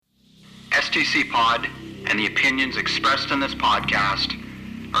STC Pod and the opinions expressed in this podcast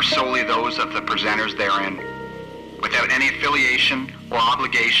are solely those of the presenters therein, without any affiliation or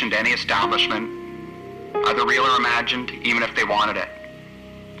obligation to any establishment, either real or imagined, even if they wanted it.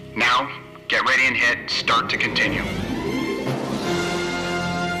 Now, get ready and hit start to continue.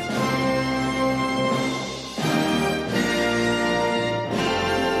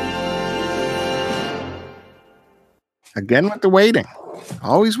 Again with the waiting.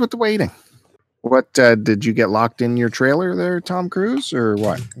 Always with the waiting. What, did you get locked in your trailer there, Tom Cruise, or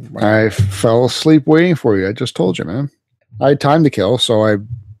what? I fell asleep waiting for you. I just told you, man. I had time to kill, so I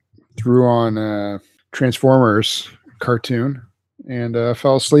threw on Transformers cartoon and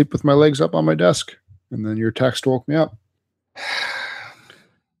fell asleep with my legs up on my desk. And then your text woke me up.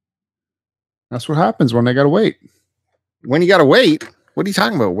 That's what happens when I gotta wait. When you gotta wait? What are you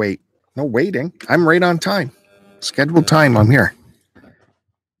talking about, wait? No waiting. I'm right on time. Scheduled time, I'm here.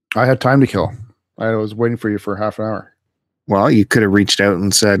 I had time to kill. I was waiting for you for half an hour. Well, you could have reached out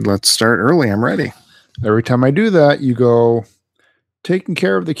and said, let's start early. I'm ready. Every time I do that, you go, taking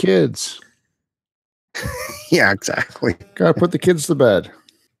care of the kids. Yeah, exactly. Gotta put the kids to bed.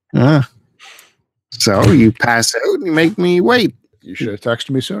 So you pass out and you make me wait. You should have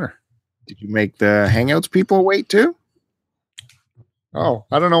texted me sooner. Did you make the Hangouts people wait too? Oh,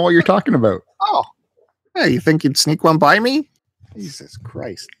 I don't know what you're talking about. Oh, yeah, you think you'd sneak one by me? Jesus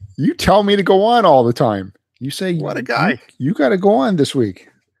Christ. You tell me to go on all the time. You say, what a guy. You got to go on this week.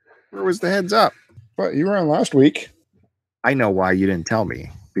 Where was the heads up? But you were on last week. I know why you didn't tell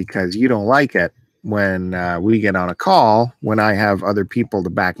me. Because you don't like it when we get on a call, when I have other people to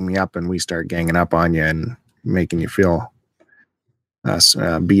back me up and we start ganging up on you and making you feel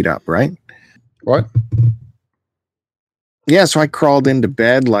beat up, right? What? Yeah, so I crawled into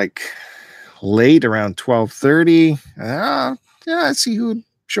bed like late around 12:30. Yeah, see who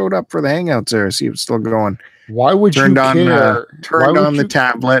showed up for the Hangouts there. See if it's still going. Why would you care? Turned on the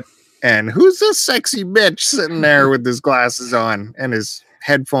tablet, and who's this sexy bitch sitting there with his glasses on and his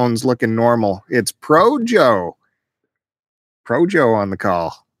headphones looking normal? It's Pro Joe. Pro Joe on the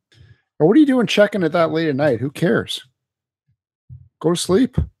call. Well, what are you doing checking it that late at night? Who cares? Go to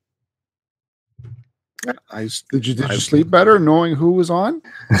sleep. Did you sleep better knowing who was on?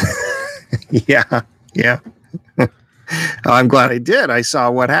 Yeah. I'm glad I did. I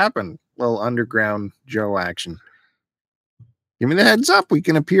saw what happened. Little underground Joe action. Give me the heads up. We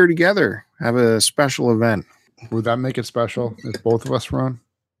can appear together. Have a special event. Would that make it special if both of us were on?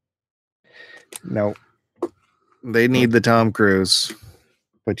 No. They need the Tom Cruise.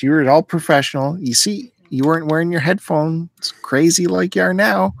 But you were all professional. You see, you weren't wearing your headphones crazy like you are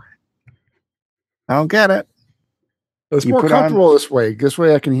now. I don't get it. It's more comfortable this way. This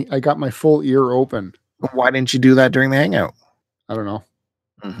way I got my full ear open. Why didn't you do that during the Hangout? I don't know.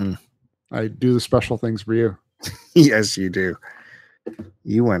 Mm-hmm. I do the special things for you. Yes, you do.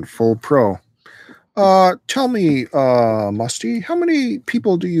 You went full pro. Tell me, Musty, how many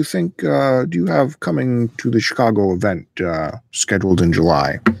people do you think do you have coming to the Chicago event scheduled in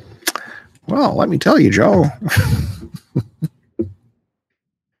July? Well, let me tell you, Joe.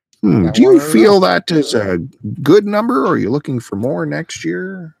 Do you feel that is a good number, or are you looking for more next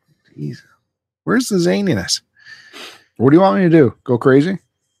year? Jeez. Where's the zaniness? What do you want me to do? Go crazy?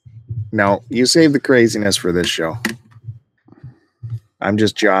 No, you save the craziness for this show. I'm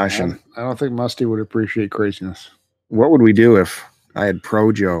just joshing. I don't think Musty would appreciate craziness. What would we do if I had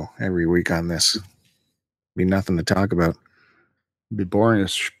Pro Joe every week on this? Be nothing to talk about. It'd be boring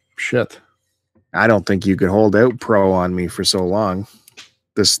as shit. I don't think you could hold out Pro on me for so long.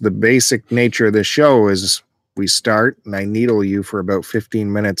 The basic nature of this show is we start and I needle you for about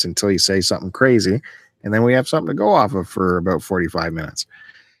 15 minutes until you say something crazy, and then we have something to go off of for about 45 minutes.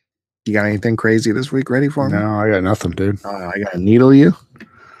 You got anything crazy this week ready for me? No, I got nothing, dude. I got to needle you.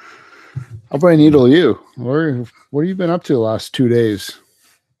 How about I needle you? What have you been up to the last 2 days?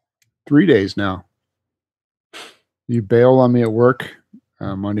 3 days now. You bailed on me at work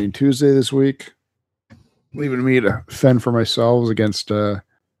Monday and Tuesday this week, leaving me to fend for myself against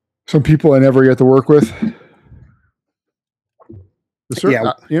some people I never get to work with.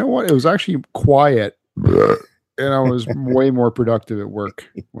 You know what? It was actually quiet, and I was way more productive at work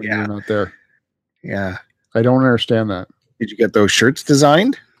when you're not there. Yeah. I don't understand that. Did you get those shirts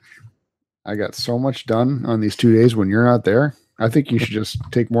designed? I got so much done on these 2 days when you're not there. I think you should just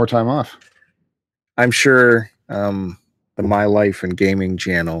take more time off. I'm sure the My Life and Gaming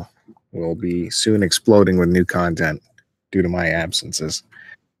channel will be soon exploding with new content due to my absences.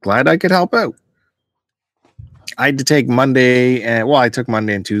 Glad I could help out. I had to take Monday, I took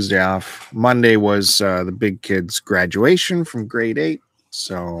Monday and Tuesday off. Monday was the big kids' graduation from grade 8.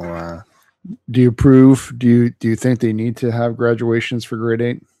 So Do you approve? Do you think they need to have graduations for grade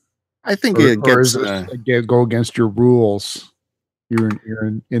 8? I think Or, it or gets. is this go against your rules? Your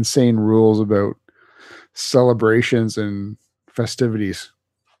insane rules about celebrations and festivities.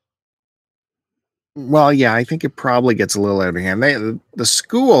 Well, yeah, I think it probably gets a little out of hand. The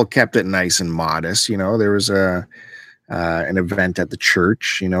school kept it nice and modest. There was an event at the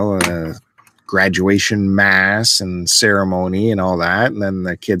church. A graduation mass and ceremony and all that, and then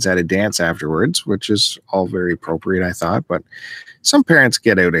the kids had a dance afterwards, which is all very appropriate, I thought. But some parents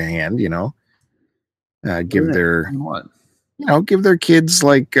get out of hand. Give their what? Give their kids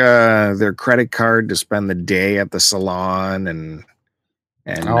like their credit card to spend the day at the salon, and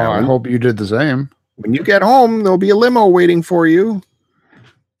I hope you did the same. When you get home, there'll be a limo waiting for you.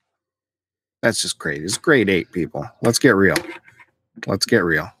 That's just crazy. It's grade 8, people. Let's get real.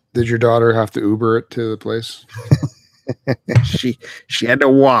 Did your daughter have to Uber it to the place? She had to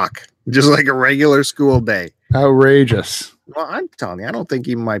walk, just like a regular school day. Outrageous. Well, I'm telling you, I don't think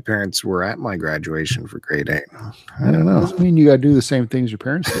even my parents were at my graduation for grade 8. I don't know. Doesn't mean you got to do the same things your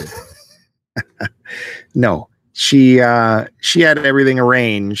parents did. No. She had everything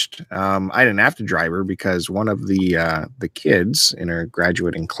arranged. I didn't have to drive her because one of the kids in her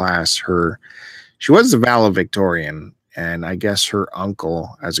graduating class, she was the valedictorian, and I guess her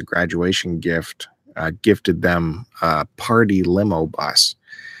uncle, as a graduation gift, gifted them a party limo bus,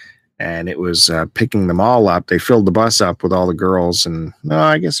 and it was picking them all up. They filled the bus up with all the girls, and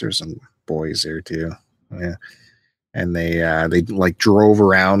I guess there's some boys there too. Yeah, and they like drove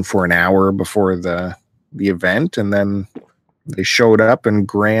around for an hour before the event, and then they showed up in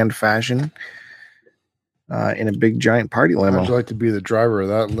grand fashion in a big giant party limo. How'd you like to be the driver of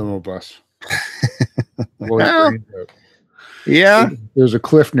that limo bus? Well, yeah, there's a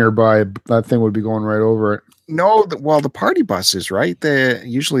cliff nearby. That thing would be going right over it. No, the party buses, right?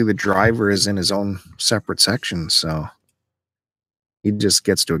 Usually the driver is in his own separate section, so he just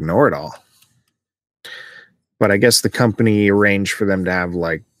gets to ignore it all. But I guess the company arranged for them to have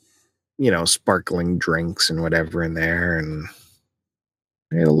like, sparkling drinks and whatever in there, and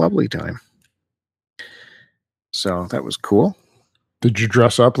they had a lovely time. So that was cool. Did you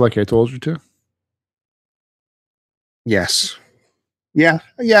dress up like I told you to? Yes. Yeah,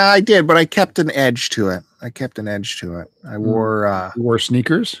 I did, but I kept an edge to it. I wore You wore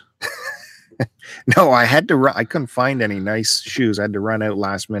sneakers? No, I had to run. I couldn't find any nice shoes. I had to run out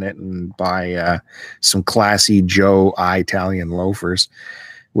last minute and buy some classy Joe Italian loafers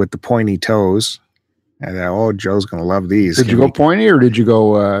with the pointy toes. And Joe's gonna love these. Did you go pointy or did you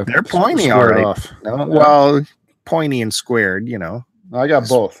go? They're pointy, all right. No, well, pointy and squared. I got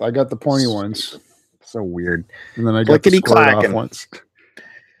both. I got the pointy ones. So weird. And then I got the squared off ones.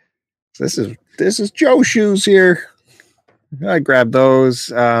 This is Joe shoes here. I grabbed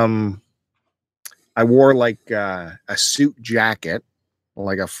those. I wore like a suit jacket,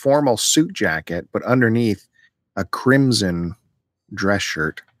 like a formal suit jacket, but underneath a crimson dress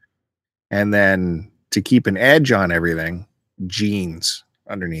shirt. And then to keep an edge on everything, jeans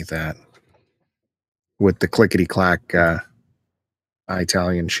underneath that with the clickety-clack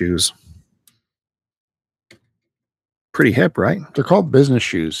Italian shoes. Pretty hip, right? They're called business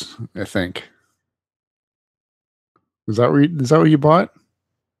shoes, I think. Is that what you bought?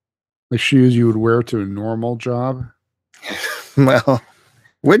 The shoes you would wear to a normal job? Well,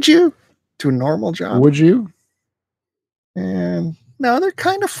 would you? To a normal job? Would you? And no, they're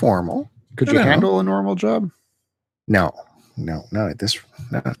kind of formal. Could you handle a normal job? No, not at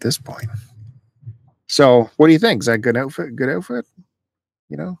this point. So, what do you think? Is that a good outfit? Good outfit?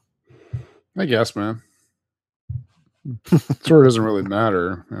 I guess, man. Sort of doesn't really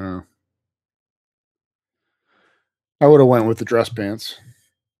matter. I would have went with the dress pants.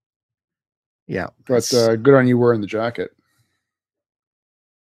 Yeah, but good on you wearing the jacket.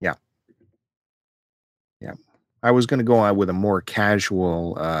 Yeah. I was going to go on with a more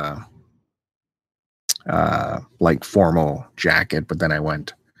casual, like formal jacket, but then I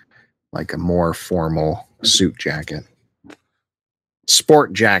went like a more formal suit jacket.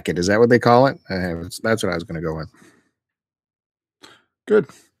 Sport jacket, is that what they call it? That's what I was going to go with. Good.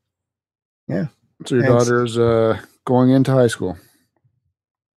 Yeah. So your daughter's going into high school.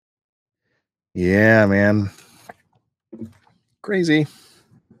 Yeah, man. Crazy.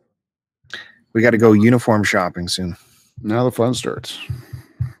 We got to go uniform shopping soon. Now the fun starts.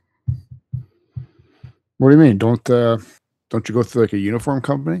 What do you mean? Don't you go through like a uniform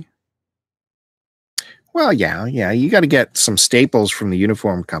company? Well, yeah. You got to get some staples from the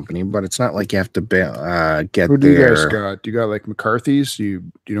uniform company, but it's not like you have to get. Who do you guys got? Do you got like McCarthy's? Do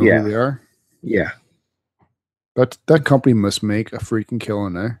you know who they are? Yeah. That company must make a freaking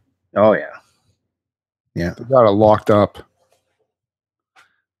killing, eh? Oh yeah. Yeah. They got it locked up.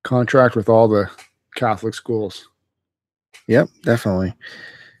 Contract with all the Catholic schools. Yep, definitely.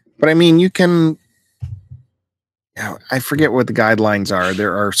 But I mean, you can. I forget what the guidelines are.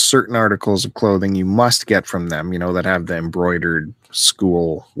 There are certain articles of clothing you must get from them, that have the embroidered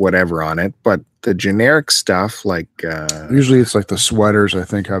school whatever on it. But the generic stuff, like usually it's like the sweaters, I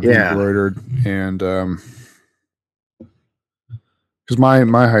think, have embroidered, and because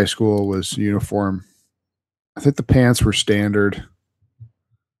my high school was uniform. I think the pants were standard.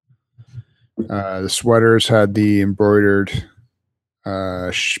 The sweaters had the embroidered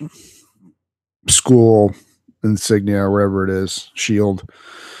school insignia, or whatever it is, shield.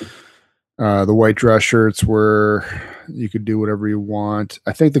 The white dress shirts were, you could do whatever you want.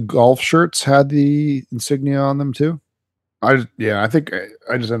 I think the golf shirts had the insignia on them too. I think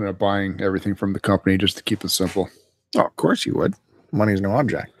I just ended up buying everything from the company just to keep it simple. Oh, of course you would. Money's no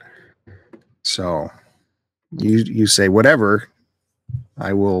object. So you say whatever,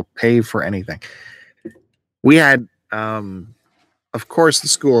 I will pay for anything. We had, of course, the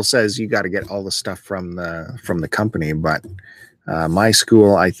school says you got to get all the stuff from the company, but my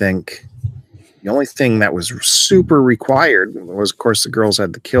school, I think, the only thing that was super required was, of course, the girls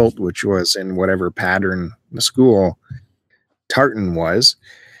had the kilt, which was in whatever pattern the school tartan was,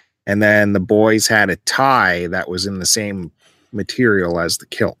 and then the boys had a tie that was in the same material as the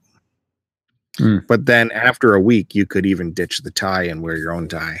kilt. But then after a week, you could even ditch the tie and wear your own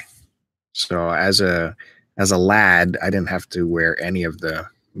tie. So as a lad, I didn't have to wear any of the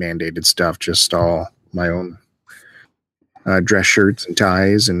mandated stuff, just all my own dress shirts and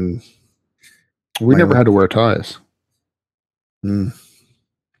ties. And we never had to wear ties. Well,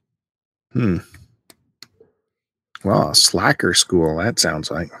 a slacker school, that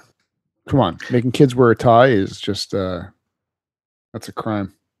sounds like. Come on, making kids wear a tie is just that's a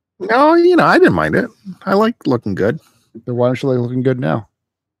crime. No, I didn't mind it. I like looking good. Then why don't you like looking good now?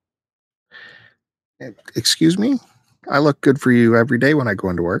 Excuse me? I look good for you every day when I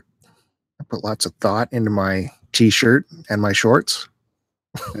go into work. I put lots of thought into my t-shirt and my shorts.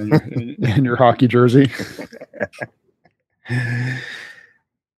 And your hockey jersey.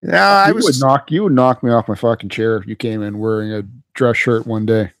 Yeah, you would knock me off my fucking chair if you came in wearing a dress shirt one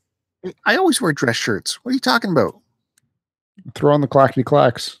day. I always wear dress shirts. What are you talking about? Throw on the clackety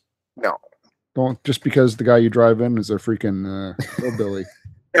clacks. No. Don't, just because the guy you drive in is a freaking hillbilly.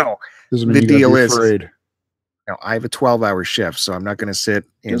 No. Doesn't mean the deal is afraid. I have a 12-hour shift, so I'm not going to sit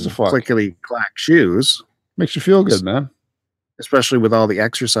in clickety clack shoes. Makes you feel good, man. Especially with all the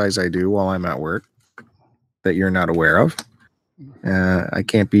exercise I do while I'm at work that you're not aware of. I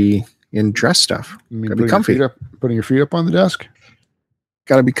can't be in dress stuff. Gotta be comfy. Putting your feet up on the desk?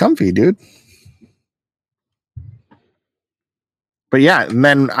 Gotta be comfy, dude. But yeah, and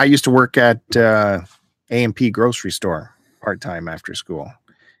then I used to work at A&P grocery store part-time after school.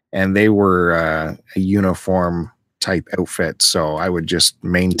 And they were a uniform type outfit. So I would just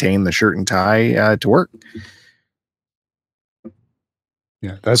maintain the shirt and tie to work.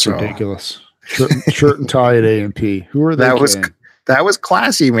 Yeah, that's ridiculous. Shirt and tie at A&P. Who are they? That was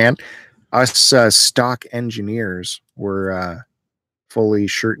classy, man. Us stock engineers were fully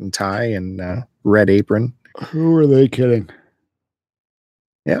shirt and tie and red apron. Who are they kidding?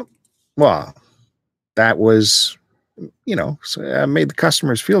 Yeah. Well, that was, so made the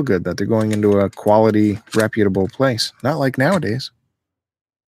customers feel good that they're going into a quality, reputable place. Not like nowadays.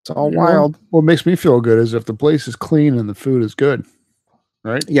 It's all wild. What makes me feel good is if the place is clean and the food is good.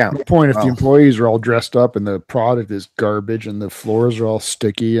 Right? Yeah. No point if the employees are all dressed up and the product is garbage and the floors are all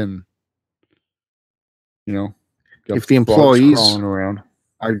sticky and, if the employees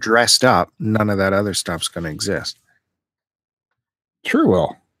are dressed up, none of that other stuff's going to exist. Sure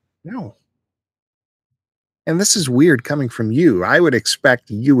will. No. And this is weird coming from you. I would expect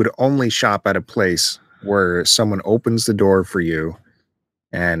you would only shop at a place where someone opens the door for you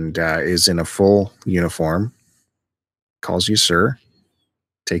and is in a full uniform, calls you sir,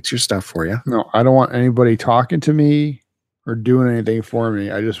 takes your stuff for you. No, I don't want anybody talking to me or doing anything for me.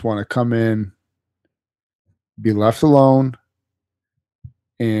 I just want to come in, be left alone,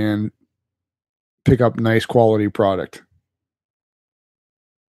 and pick up nice quality product.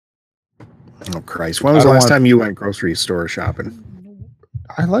 Oh, Christ. When was the last time you went grocery store shopping?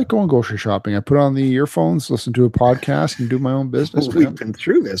 I like going grocery shopping. I put on the earphones, listen to a podcast, and do my own business. We've been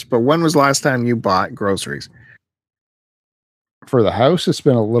through this, but when was the last time you bought groceries? For the house, it's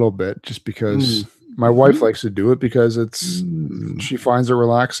been a little bit just because my wife likes to do it because she finds it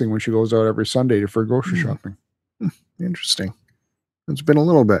relaxing when she goes out every Sunday for grocery shopping. Interesting. It's been a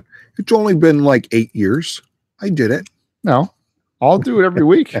little bit. It's only been like 8 years. I did it. No, I'll do it every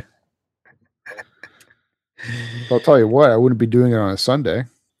week. I'll tell you what, I wouldn't be doing it on a Sunday.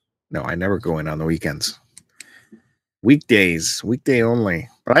 No, I never go in on the weekends. Weekday only.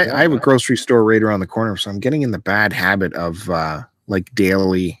 But I have a grocery store right around the corner, so I'm getting in the bad habit of like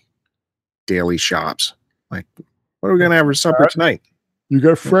daily shops. Like, what are we gonna have for supper tonight? You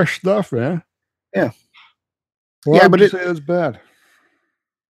got fresh stuff, man. Yeah. Why would you say it's bad?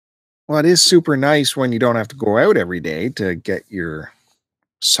 Well, it is super nice when you don't have to go out every day to get your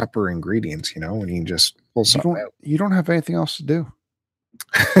supper ingredients, you know, when you can just pull something out. You don't have anything else to do.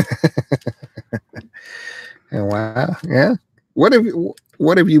 Wow. Yeah. What have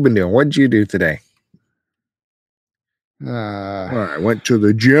you been doing? What did you do today? I went to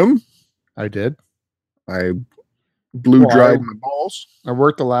the gym. I did. I dried my balls. I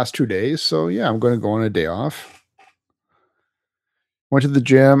worked the last 2 days, so yeah, I'm going to go on a day off. Went to the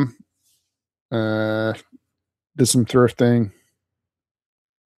gym. Did some thrifting.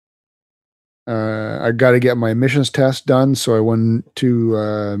 I got to get my emissions test done, so I went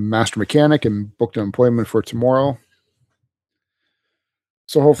to Master Mechanic and booked an appointment for tomorrow.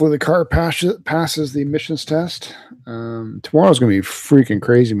 So hopefully the car passes the emissions test. Tomorrow's going to be freaking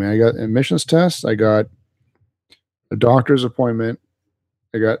crazy, man. I got emissions test. I got a doctor's appointment.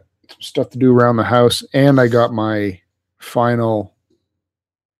 I got some stuff to do around the house, and I got my final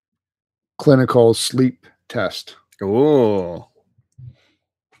clinical sleep test. Oh.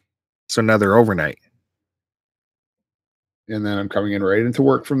 So another overnight. And then I'm coming in right into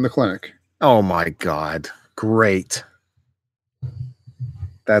work from the clinic. Oh my God. Great.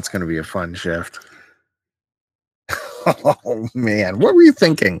 That's going to be a fun shift. Oh man. What were you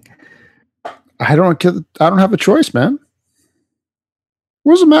thinking? I don't have a choice, man.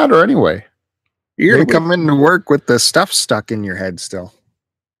 What does it matter anyway? You're going to come into work with the stuff stuck in your head still.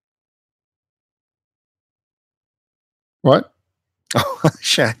 What? Oh,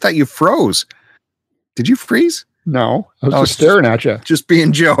 shit. I thought you froze. Did you freeze? No. I was just staring at you. Just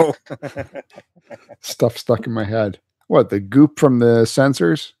being Joe. Stuff stuck in my head. What? The goop from the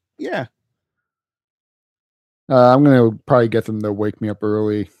sensors? Yeah. I'm going to probably get them to wake me up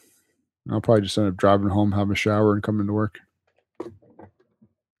early. I'll probably just end up driving home, have a shower, and come into work.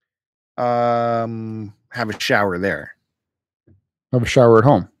 Have a shower there. Have a shower at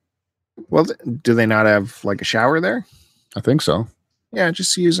home. Well, do they not have like a shower there? I think so. Yeah,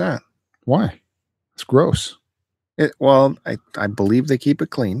 just use that. Why? It's gross. I believe they keep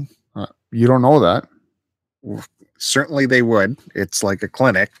it clean. You don't know that. Well, certainly they would. It's like a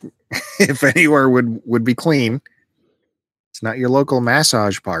clinic. If anywhere would be clean. It's not your local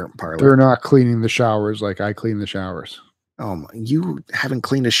massage parlor. They're not cleaning the showers like I clean the showers. Oh, you haven't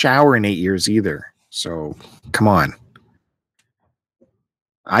cleaned a shower in 8 years either. So come on.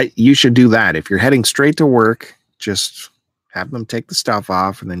 You should do that. If you're heading straight to work, just have them take the stuff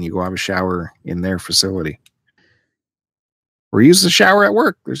off and then you go have a shower in their facility. Or use the shower at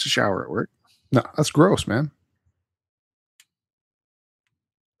work. There's a shower at work. No, that's gross, man.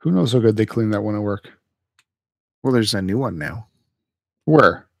 Who knows how good they clean that one at work? Well, there's a new one now.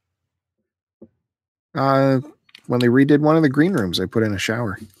 Where? When they redid one of the green rooms, they put in a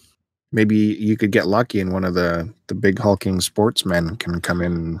shower. Maybe you could get lucky and one of the big hulking sportsmen can come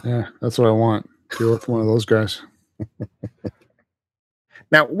in. Yeah, that's what I want. Deal with one of those guys.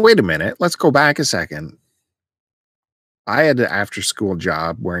 Now, wait a minute. Let's go back a second. I had an after-school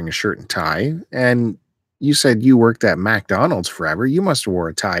job wearing a shirt and tie, and you said you worked at McDonald's forever. You must have wore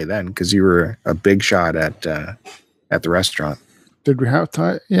a tie then because you were a big shot at the restaurant. Did we have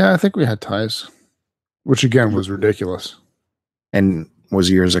ties? Yeah, I think we had ties, which again was ridiculous. And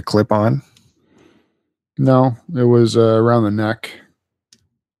was yours a clip-on? No, it was around the neck.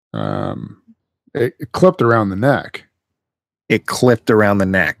 It clipped around the neck. It clipped around the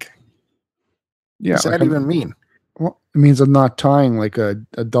neck. Yeah. What does that even mean? Well, it means I'm not tying like a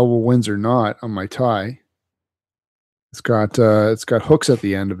double Windsor knot on my tie. It's got hooks at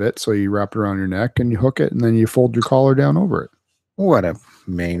the end of it, so you wrap it around your neck and you hook it, and then you fold your collar down over it. What a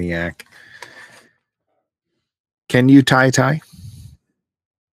maniac! Can you tie?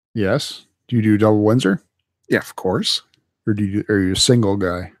 Yes. Do you do double Windsor? Yeah, of course. Or are you a single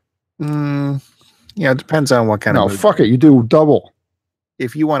guy? Yeah, it depends on what kind of. No, fuck it. You do double.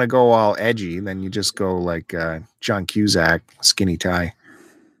 If you want to go all edgy, then you just go like John Cusack, skinny tie.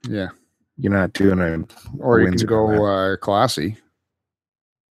 Yeah. You're not doing a. Or you can go classy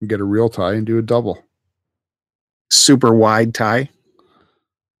and get a real tie and do a double. Super wide tie?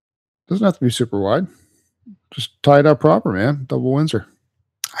 Doesn't have to be super wide. Just tie it up proper, man. Double Windsor.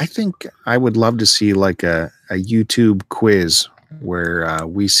 I think I would love to see like a YouTube quiz where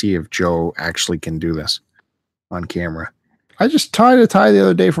we see if Joe actually can do this on camera. I just tied a tie the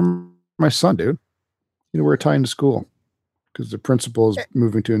other day from my son, dude. You know, wear a tie into school because the principal is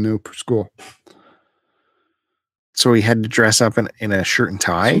moving to a new school. So he had to dress up in a shirt and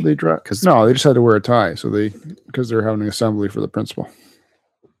tie? So they no, they just had to wear a tie. So because they're having an assembly for the principal.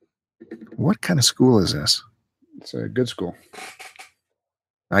 What kind of school is this? It's a good school.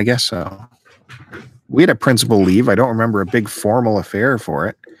 I guess so. We had a principal leave. I don't remember a big formal affair for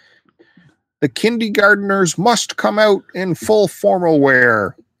it. The kindergartners must come out in full formal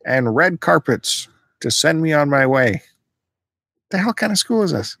wear and red carpets to send me on my way. The hell kind of school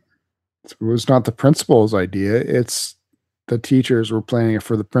is this? It was not the principal's idea. It's the teachers were planning it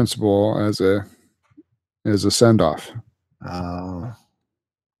for the principal as a send-off. Oh,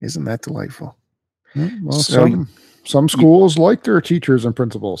 isn't that delightful? Well, so some schools like their teachers and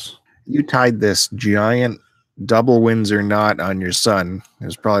principals. You tied this giant double Windsor knot on your son. It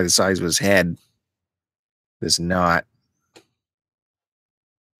was probably the size of his head. This knot.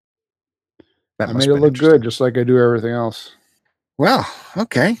 I made it look good, just like I do everything else. Well,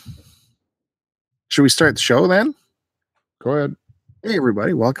 okay. Should we start the show then? Go ahead. Hey,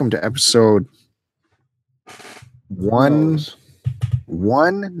 everybody. Welcome to episode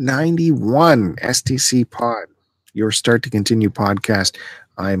 191 STC Pod, your Start to Continue podcast.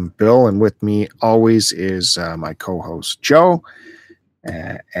 I'm Bill, and with me always is my co-host, Joe.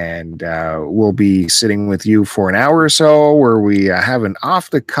 And we'll be sitting with you for an hour or so where we have an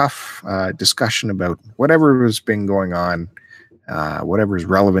off-the-cuff discussion about whatever has been going on, whatever is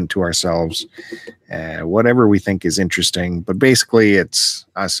relevant to ourselves, whatever we think is interesting. But basically, it's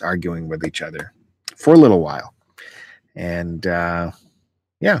us arguing with each other for a little while. And yeah,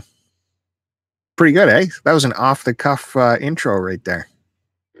 pretty good, eh? That was an off-the-cuff intro right there.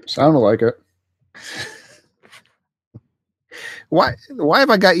 Sounded like it. Why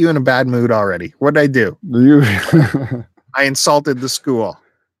have I got you in a bad mood already? What did I do? I insulted the school.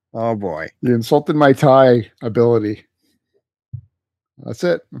 Oh boy. You insulted my tie ability. That's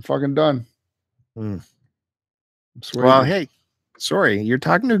it. I'm fucking done. Well, hey, sorry. You're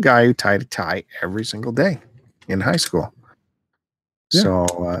talking to a guy who tied a tie every single day in high school. Yeah.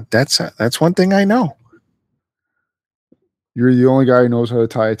 So that's one thing I know. You're the only guy who knows how to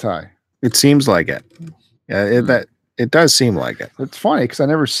tie a tie. It seems like it. Yeah, it does seem like it. It's funny because I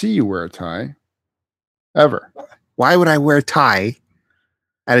never see you wear a tie. Ever. Why would I wear a tie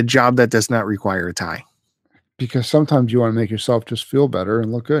at a job that does not require a tie? Because sometimes you want to make yourself just feel better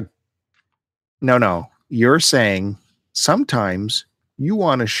and look good. No. You're saying sometimes you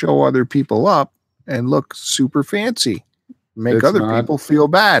want to show other people up and look super fancy. Make people feel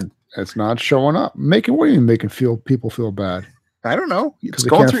bad. It's not showing up. What do you mean making people feel bad? I don't know. It's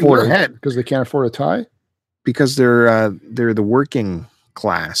going through your head. Because they can't afford a tie? Because they're the working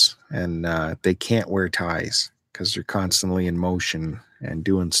class and they can't wear ties because they're constantly in motion and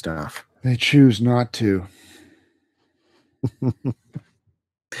doing stuff. They choose not to.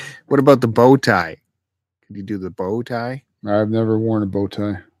 What about the bow tie? Could you do the bow tie? I've never worn a bow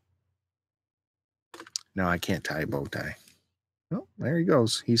tie. No, I can't tie a bow tie. Oh, there he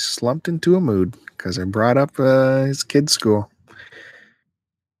goes. He's slumped into a mood because I brought up his kid's school.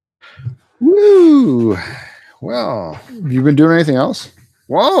 Woo! Well, have you been doing anything else?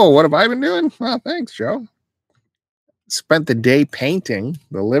 Whoa, what have I been doing? Well, thanks, Joe. Spent the day painting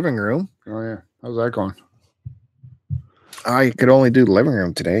the living room. Oh, yeah. How's that going? I could only do the living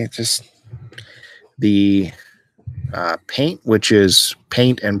room today. It's just the paint, which is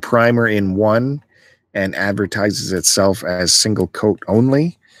paint and primer in one and advertises itself as single coat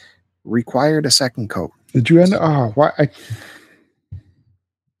only, required a second coat. Did you end up? Oh, why?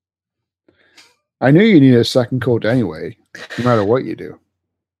 I knew you needed a second coat anyway, no matter what you do.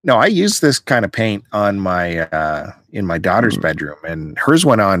 No, I used this kind of paint on my in my daughter's bedroom, and hers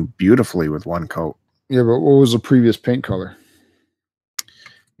went on beautifully with one coat. Yeah, but what was the previous paint color?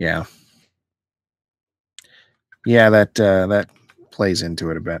 Yeah, that plays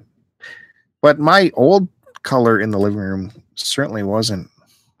into it a bit. But my old color in the living room certainly wasn't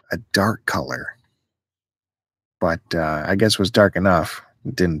a dark color, but I guess it was dark enough.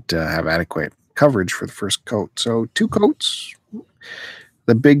 It didn't have adequate coverage for the first coat. So 2 coats.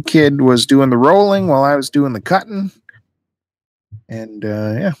 The big kid was doing the rolling while I was doing the cutting. And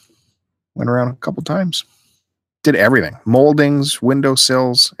yeah, went around a couple times. Did everything. Moldings,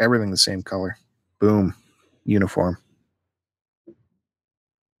 windowsills, everything the same color. Boom. Uniform.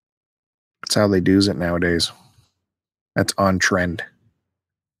 That's how they do it nowadays. That's on trend.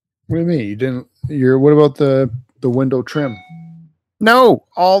 What do you mean? What about the window trim? No,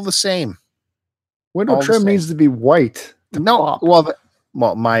 all the same. Window trim needs to be white. No, well,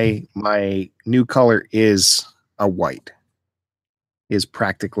 my new color is a white. Is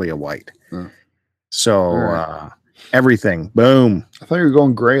practically a white. So Alright. everything, boom. I thought you were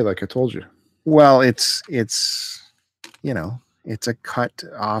going gray, like I told you. Well, it's it's a cut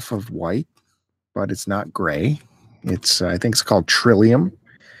off of white, but it's not gray. It's I think it's called Trillium,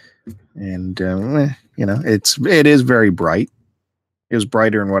 and it is very bright. It was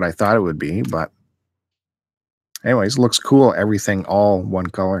brighter than what I thought it would be, but anyways, looks cool. Everything all one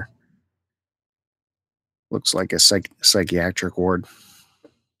color. Looks like a psychiatric ward.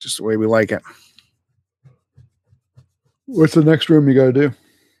 Just the way we like it. What's the next room you got to do?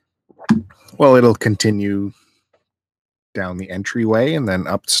 Well, it'll continue down the entryway and then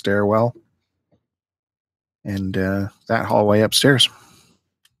up the stairwell and that hallway upstairs.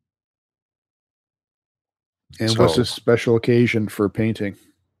 And what's the special occasion for painting?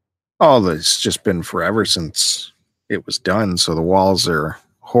 Oh, it's just been forever since it was done. So the walls are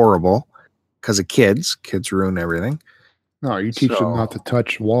horrible because of kids. Kids ruin everything. No, you teach them not to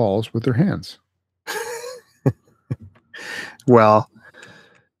touch walls with their hands. Well,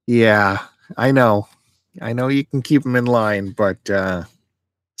 yeah, I know you can keep them in line, but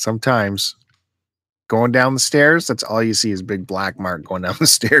sometimes going down the stairs, that's all you see is big black mark going down the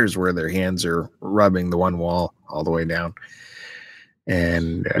stairs where their hands are rubbing the one wall all the way down.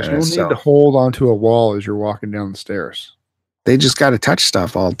 And there's no need to hold onto a wall as you're walking down the stairs. They just got to touch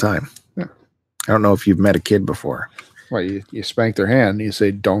stuff all the time. Yeah. I don't know if you've met a kid before. Well, you spank their hand and you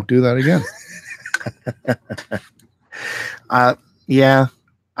say, don't do that again. Yeah.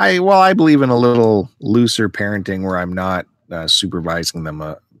 I believe in a little looser parenting where I'm not supervising them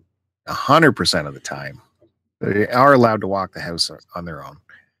 100% of the time. They are allowed to walk the house on their own.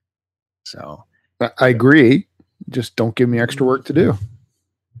 So I agree. Just don't give me extra work to do.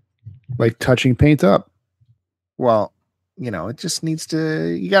 Like touching paint up. Well, it just needs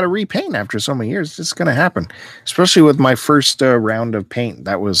to, you got to repaint after so many years. It's just going to happen. Especially with my first round of paint.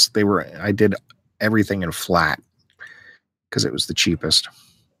 I did everything in flat because it was the cheapest.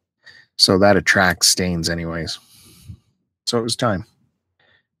 So that attracts stains anyways. So it was time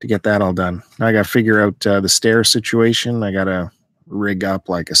to get that all done. Now I got to figure out the stair situation. I got to rig up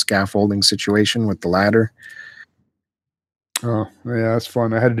like a scaffolding situation with the ladder. Oh, yeah, that's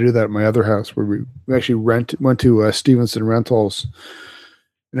fun. I had to do that at my other house where we actually went to Stevenson Rentals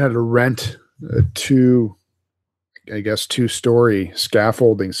and had to rent a two-story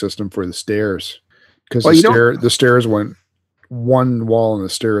scaffolding system for the stairs. Because the stairs went, one wall and the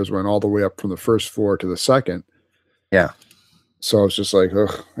stairs went all the way up from the first floor to the second. Yeah. So I was just like, I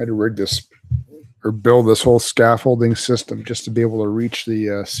had to rig this or build this whole scaffolding system just to be able to reach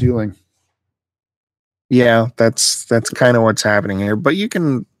the ceiling. Yeah, that's kind of what's happening here. But you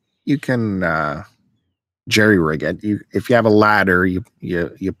can jerry rig it. If you have a ladder, you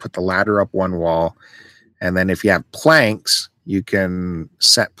put the ladder up one wall, and then if you have planks, you can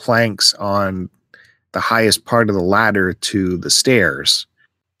set planks on the highest part of the ladder to the stairs.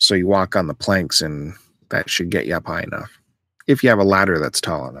 So you walk on the planks, and that should get you up high enough. If you have a ladder that's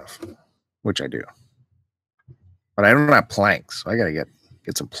tall enough, which I do. But I don't have planks, so I gotta get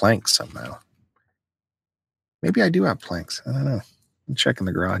some planks somehow. Maybe I do have planks. I don't know. I'm checking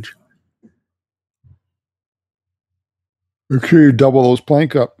the garage. Make sure you double those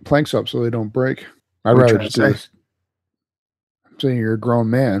planks up so they don't break. I'd rather just do this. I'm saying you're a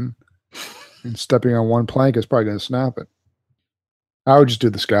grown man and stepping on one plank is probably going to snap it. I would just do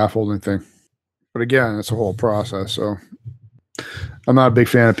the scaffolding thing. But again, it's a whole process. So I'm not a big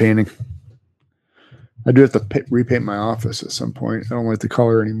fan of painting. I do have to repaint my office at some point. I don't like the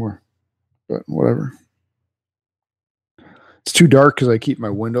color anymore, but whatever. It's too dark because I keep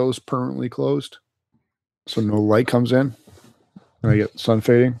my windows permanently closed, so no light comes in, and I get sun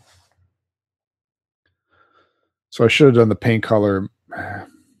fading. So I should have done the paint color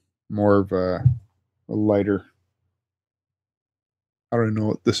more of a lighter. I don't even know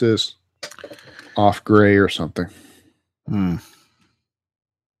what this is. Off gray or something.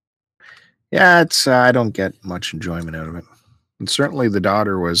 Yeah, it's I don't get much enjoyment out of it. And certainly the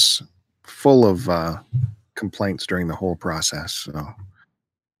daughter was full of complaints during the whole process. So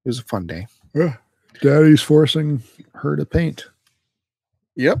it was a fun day. Yeah. Daddy's forcing her to paint.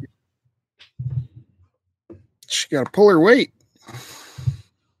 Yep. She got to pull her weight.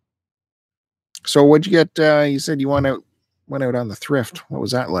 So what'd you get? You said you went out on the thrift. What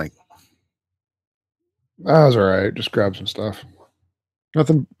was that like? That was all right. Just grab some stuff.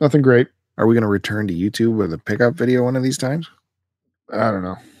 Nothing great. Are we going to return to YouTube with a pickup video one of these times? I don't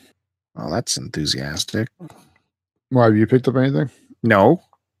know. Oh, that's enthusiastic. Why, have you picked up anything? No.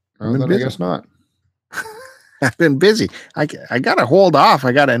 Well, then I guess not. I've been busy. I got to hold off.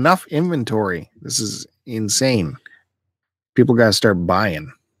 I got enough inventory. This is insane. People got to start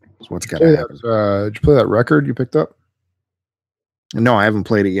buying. That's what's got to happen. Did you play that record you picked up? No, I haven't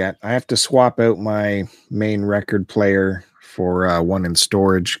played it yet. I have to swap out my main record player for one in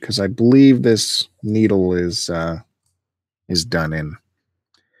storage because I believe this needle is done in.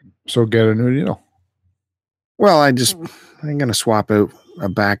 So get a new needle. Well, I'm gonna swap out a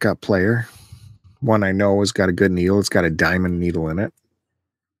backup player. One I know has got a good needle. It's got a diamond needle in it.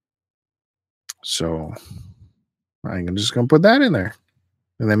 So I'm just gonna put that in there.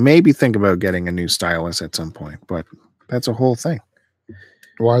 And then maybe think about getting a new stylus at some point. But that's a whole thing.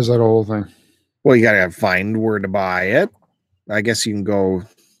 Why is that a whole thing? Well, you gotta find where to buy it. I guess you can go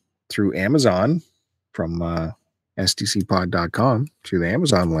through Amazon from stcpod.com through the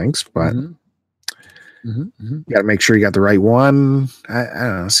Amazon links, but you got to make sure you got the right one. I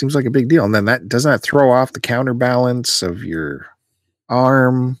don't know. It seems like a big deal. And then doesn't that throw off the counterbalance of your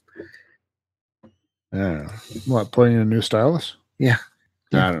arm? What, putting in a new stylus? Yeah.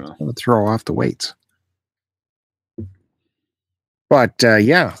 I don't know. It'll throw off the weights. But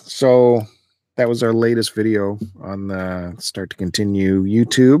yeah, so that was our latest video on the Start to Continue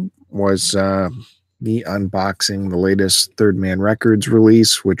YouTube. Was me unboxing the latest Third Man Records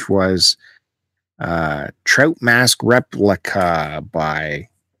release, which was Trout Mask Replica by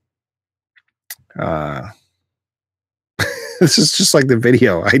this is just like the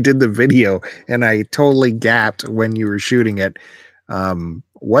video. I did the video and I totally gapped when you were shooting it.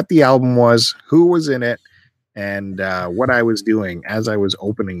 What the album was, who was in it, and what I was doing as I was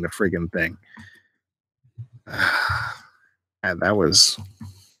opening the friggin' thing. And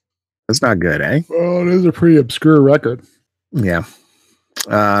that's not good, eh? Well, it is a pretty obscure record. Yeah.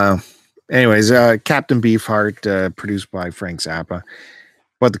 Anyways, Captain Beefheart, produced by Frank Zappa.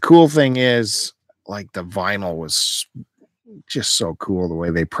 But the cool thing is, like, the vinyl was just so cool the way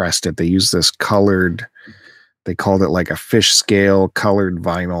they pressed it. They used this colored, they called it like a fish scale colored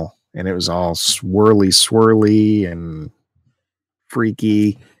vinyl, and it was all swirly and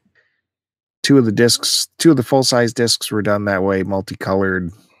freaky. Two of the full-size discs were done that way,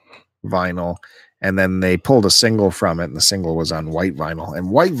 multicolored vinyl. And then they pulled a single from it, and the single was on white vinyl. And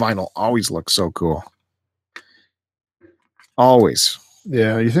white vinyl always looks so cool. Always.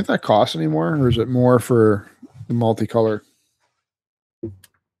 Yeah. You think that costs anymore, or is it more for the multicolor?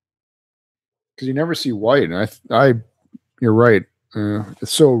 Because you never see white, and you're right.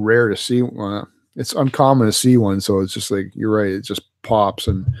 It's so rare to see one. It's uncommon to see one, so it's just like, you're right. It just pops,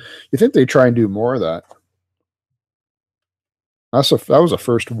 and you think they try and do more of that. That was a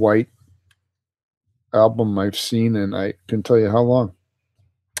first white album I've seen, and I can tell you how long.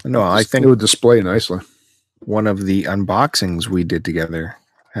 No, I think it would display nicely. One of the unboxings we did together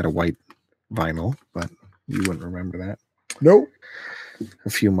had a white vinyl, but you wouldn't remember that. Nope. A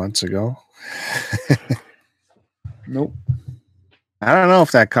few months ago. Nope. I don't know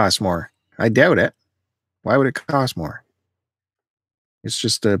if that costs more. I doubt it. Why would it cost more? It's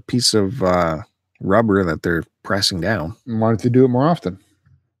just a piece of rubber that they're pressing down. Why don't they do it more often?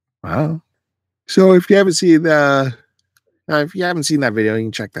 Wow. So if you haven't seen that video, you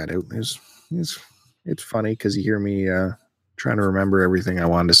can check that out. It's funny because you hear me trying to remember everything I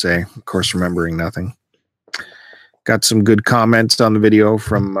wanted to say. Of course, remembering nothing. Got some good comments on the video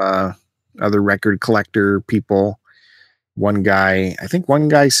from other record collector people. One guy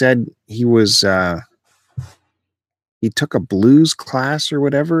said he took a blues class or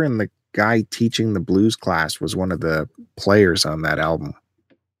whatever, and the guy teaching the blues class was one of the players on that album.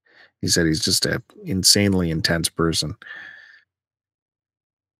 He said he's just an insanely intense person.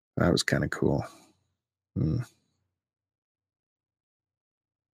 That was kind of cool. And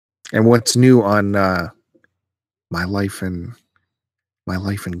what's new on my life in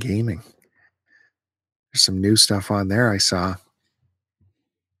gaming? There's some new stuff on there I saw.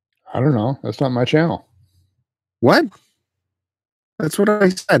 I don't know. That's not my channel. What? That's what I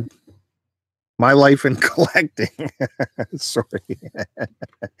said. My life in collecting. Sorry.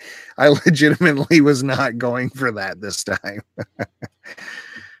 I legitimately was not going for that this time.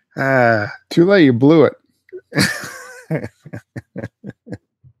 Too late. You blew it.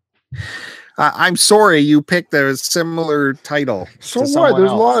 I'm sorry you picked a similar title. So what? There's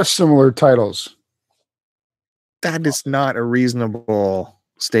a lot of similar titles. That is not a reasonable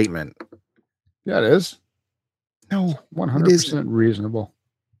statement. Yeah, it is. No, 100% reasonable.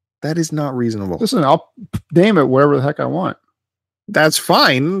 That is not reasonable. Listen, I'll name it whatever the heck I want. That's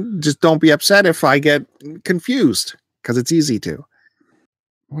fine. Just don't be upset if I get confused, because it's easy to.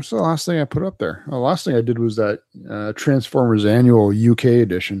 What's the last thing I put up there? The last thing I did was that Transformers Annual UK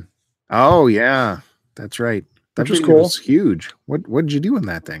edition. Oh, yeah. That's right. That was cool. Was huge. What did you do in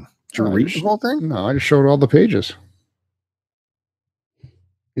that thing? Did you read the whole thing? No, I just showed all the pages.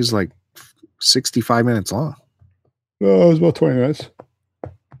 He's like 65 minutes long. Oh, it was about 20 minutes.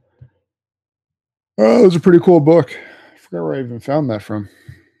 Oh, it was a pretty cool book. I forgot where I even found that from.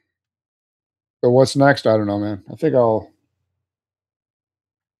 But what's next? I don't know, man. I think I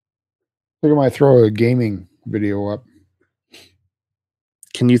might throw a gaming video up.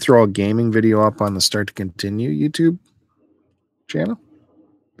 Can you throw a gaming video up on the Start to Continue YouTube channel?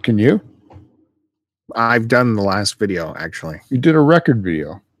 Can you? I've done the last video, actually. You did a record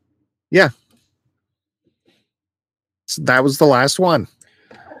video. Yeah. So that was the last one.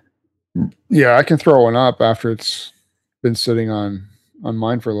 Yeah, I can throw one up after it's been sitting on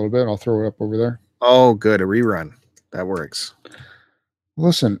mine for a little bit. I'll throw it up over there. Oh, good. A rerun. That works.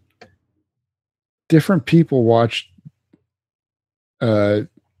 Listen, different people watch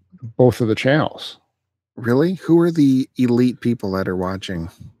both of the channels. Really? Who are the elite people that are watching?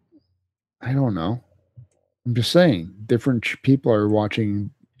 I don't know. I'm just saying, different people are watching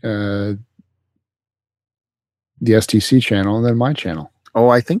the STC channel than my channel. Oh,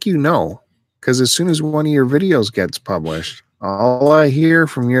 I think you know, because as soon as one of your videos gets published, all I hear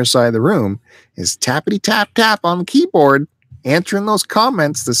from your side of the room is tappity tap tap on the keyboard, answering those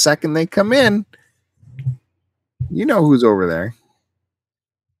comments the second they come in. You know who's over there.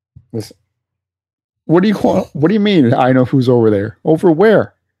 Listen, what do you mean? I know who's over there. Over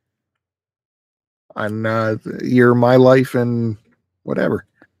where? On your My Life and whatever.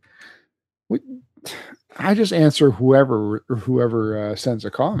 I just answer whoever sends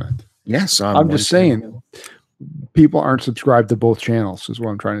a comment. Yes, I'm just saying, people aren't subscribed to both channels. Is what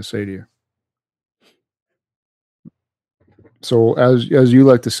I'm trying to say to you. So as you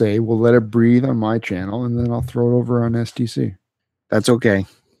like to say, we'll let it breathe on my channel, and then I'll throw it over on STC. That's okay.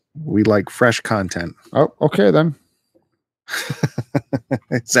 We like fresh content. Oh, okay then.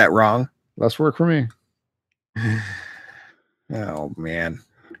 Is that wrong? Less work for me. Oh man.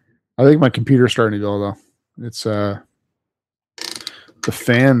 I think my computer's starting to go though. It's the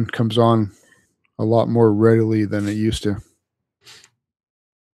fan comes on a lot more readily than it used to.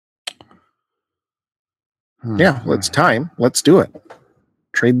 Yeah, it's time. Let's do it.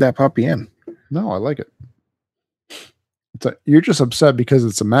 Trade that puppy in. No, I like it. You're just upset because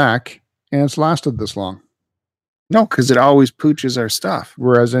it's a Mac and it's lasted this long. No, because it always pooches our stuff.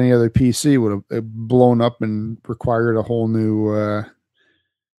 Whereas any other PC would have blown up and required a whole new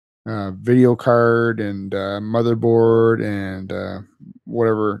video card and motherboard and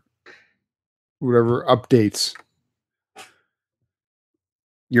whatever updates.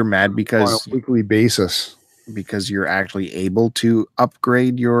 You're mad because on a weekly basis. Because you're actually able to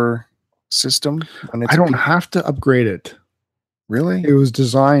upgrade your system. I don't have to upgrade it. Really? It was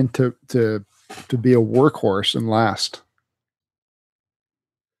designed to be a workhorse and last.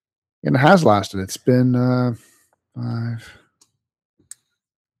 And it has lasted. It's been 5,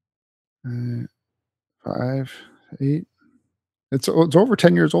 8. It's over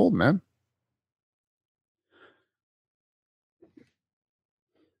 10 years old, man.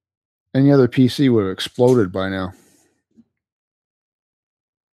 Any other PC would have exploded by now.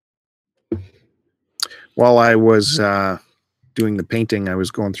 While I was doing the painting, I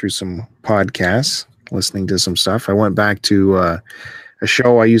was going through some podcasts, listening to some stuff. I went back to a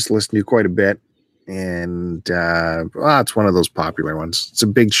show I used to listen to quite a bit, and it's one of those popular ones. It's a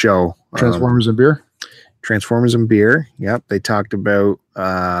big show. Transformers and Beer? Transformers and Beer. Yep. They talked about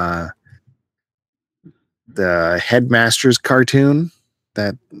the Headmasters cartoon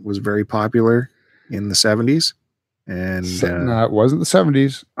that was very popular in the 70s. And no, it wasn't the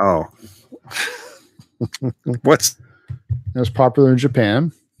 70s. Oh. It was popular in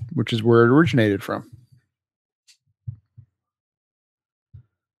Japan, which is where it originated from.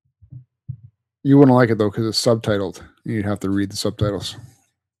 You wouldn't like it though because it's subtitled. You'd have to read the subtitles.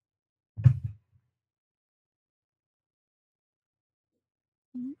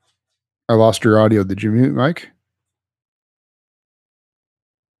 I lost your audio. Did you mute, Mike?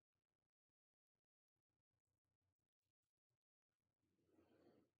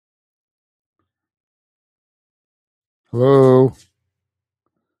 Hello?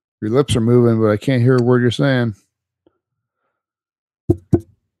 Your lips are moving, but I can't hear a word you're saying.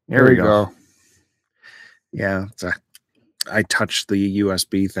 There we go. Yeah, I touched the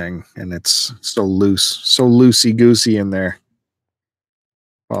USB thing, and it's so loose, so loosey-goosey in there.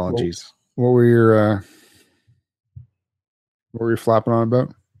 Apologies. What were you flapping on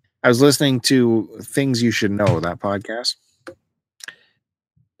about? I was listening to Things You Should Know, that podcast,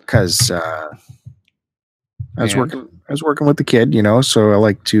 because I was working with the kid, so I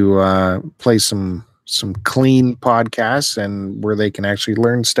like to play some clean podcasts and where they can actually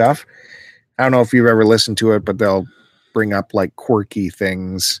learn stuff. I don't know if you've ever listened to it, but they'll bring up like quirky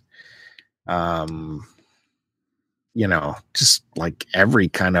things. Just like every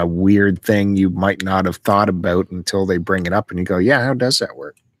kind of weird thing you might not have thought about until they bring it up and you go, yeah, how does that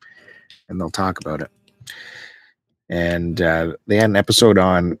work? And they'll talk about it. And they had an episode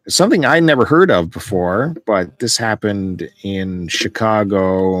on something I never heard of before, but this happened in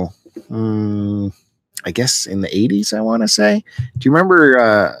Chicago, I guess in the 80s, I want to say. Do you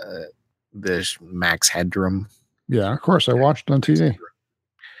remember the Max Headroom? Yeah, of course. I watched it on TV.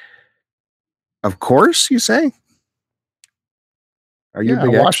 Of course, you say? Are you I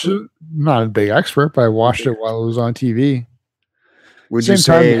watched it. Not a big expert, but I watched it while it was on TV. Would Same you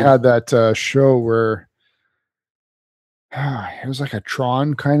time say you had that show where it was like a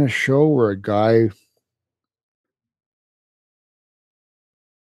Tron kind of show where a guy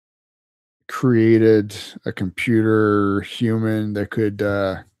created a computer human that could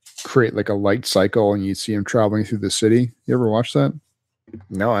create like a light cycle, and you'd see him traveling through the city? You ever watch that?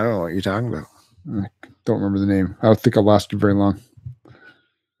 No, I don't know what you're talking about. I don't remember the name. I don't think it lasted very long.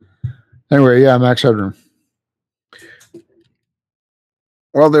 Anyway, yeah, Max Headroom.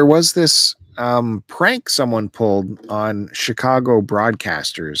 Well, there was this prank someone pulled on Chicago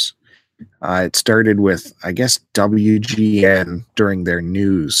broadcasters. It started with, I guess, WGN during their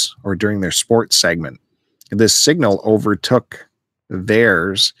news or during their sports segment. This signal overtook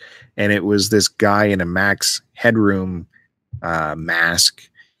theirs, and it was this guy in a Max Headroom mask,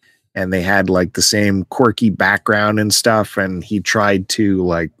 and they had like the same quirky background and stuff, and he tried to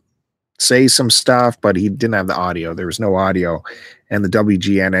like say some stuff, but he didn't have the audio. There was no audio, and the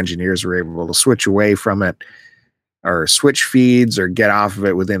WGN engineers were able to switch away from it or switch feeds or get off of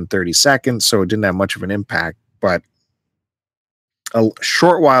it within 30 seconds. So it didn't have much of an impact. But a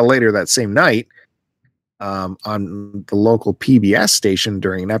short while later that same night, on the local PBS station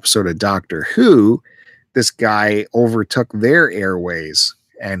during an episode of Doctor Who, this guy overtook their airways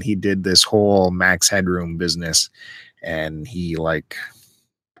and he did this whole Max Headroom business, and he like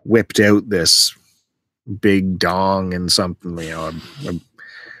whipped out this big dong and something,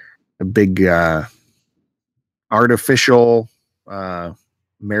 a big artificial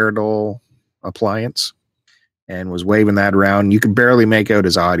marital appliance, and was waving that around. You can barely make out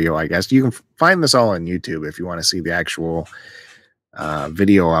his audio, I guess. You can find this all on YouTube if you want to see the actual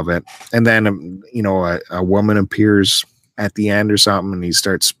video of it. And then, a woman appears at the end or something, and he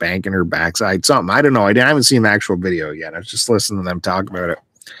starts spanking her backside, something. I don't know. I haven't seen the actual video yet. I was just listening to them talk about it.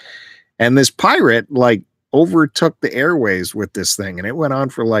 And this pirate like overtook the airways with this thing, and it went on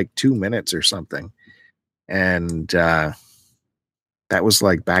for like 2 minutes or something. And that was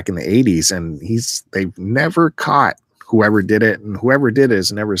like back in the 80s, and they've never caught whoever did it, and whoever did it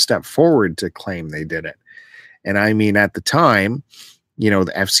has never stepped forward to claim they did it. And I mean, at the time, the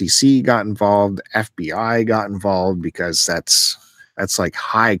FCC got involved, the FBI got involved, because that's like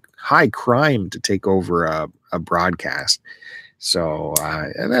high crime to take over a broadcast. So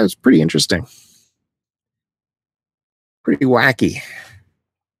that was pretty interesting, pretty wacky.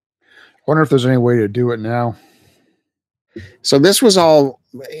 I wonder if there's any way to do it now. So this was all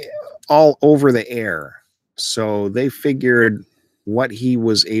over the air. So they figured what he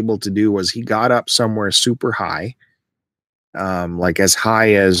was able to do was he got up somewhere super high, like as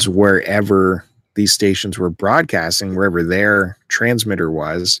high as wherever these stations were broadcasting, wherever their transmitter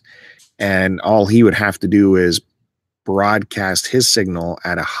was. And all he would have to do is broadcast his signal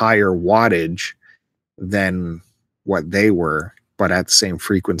at a higher wattage than what they were, but at the same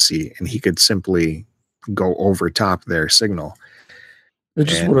frequency, and he could simply go over top their signal. It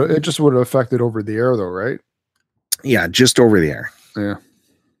just would have affected over the air though, right? Yeah, just over the air. Yeah.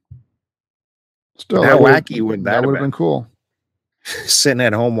 Still, how wacky would that would have been cool? Sitting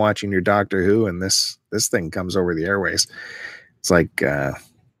at home watching your Doctor Who, and this thing comes over the airways. It's like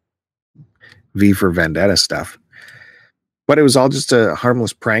V for Vendetta stuff. But it was all just a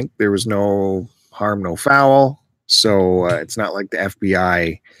harmless prank. There was no harm, no foul. So it's not like the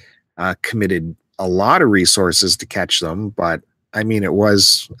FBI committed a lot of resources to catch them. But I mean, it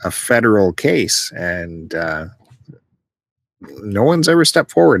was a federal case, and no one's ever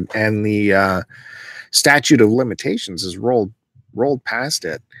stepped forward. And the statute of limitations is rolled past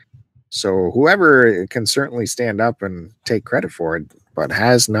it. So whoever can certainly stand up and take credit for it, but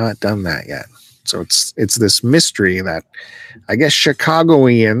has not done that yet. So it's this mystery that I guess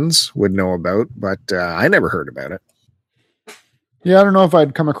Chicagoans would know about, but I never heard about it. Yeah, I don't know if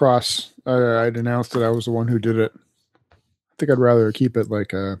I'd come across. I'd announced that I was the one who did it. I think I'd rather keep it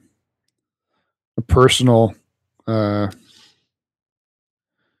like a personal and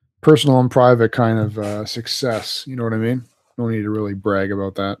private kind of success. You know what I mean? No need to really brag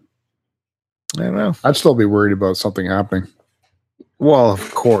about that. I don't know. I'd still be worried about something happening. Well,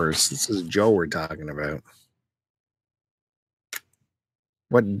 of course. This is Joe we're talking about.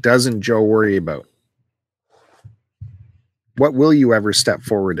 What doesn't Joe worry about? What will you ever step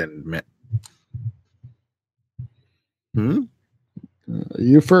forward and admit?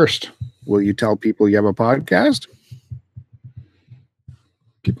 You first. Will you tell people you have a podcast?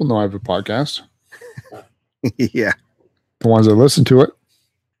 People know I have a podcast. Yeah. The ones that listen to it.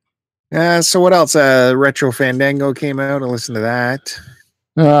 So what else? Retro Fandango came out. I listened to that.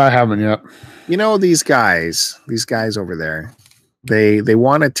 I haven't yet. You know, these guys over there, they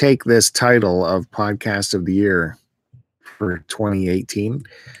want to take this title of Podcast of the Year for 2018,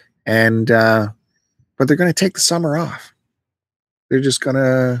 and but they're going to take the summer off. They're just going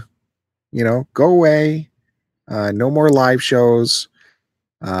to, go away. No more live shows.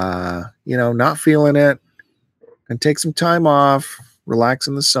 Not feeling it. And take some time off, relax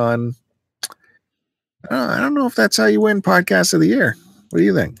in the sun. I don't know if that's how you win Podcast of the Year. What do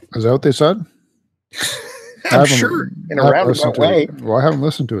you think? Is that what they said? I'm sure in a roundabout way. Well, I haven't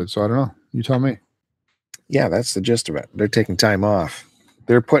listened to it, so I don't know. You tell me. Yeah, that's the gist of it. They're taking time off.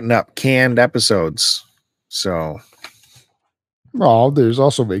 They're putting up canned episodes. So, well, there's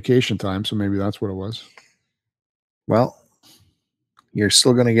also vacation time, so maybe that's what it was. Well, you're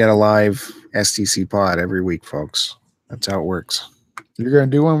still going to get a live STC pod every week, folks. That's how it works. You're going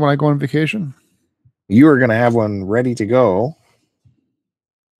to do one when I go on vacation? You are going to have one ready to go.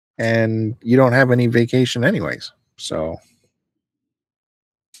 And you don't have any vacation anyways. So,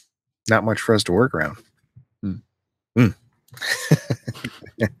 not much for us to work around.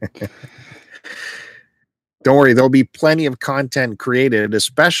 Don't worry, there'll be plenty of content created,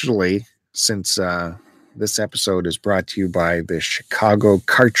 especially since this episode is brought to you by the Chicago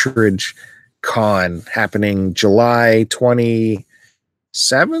Cartridge Con happening July 27th,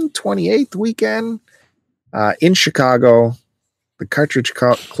 28th weekend in Chicago. The Cartridge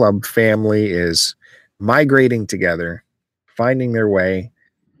Club family is migrating together, finding their way.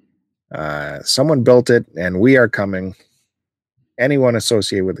 Someone built it, and we are coming. Anyone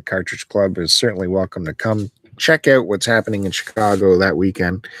associated with the Cartridge Club is certainly welcome to come check out what's happening in Chicago that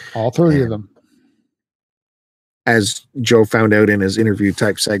weekend. All 30 of them. As Joe found out in his interview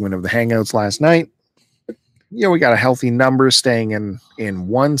type segment of the Hangouts last night, we got a healthy number staying in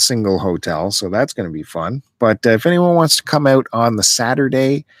one single hotel, so that's going to be fun. But if anyone wants to come out on the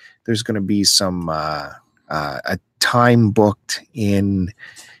Saturday, there's going to be some a time booked in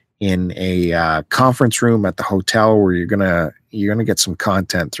a conference room at the hotel where you're gonna get some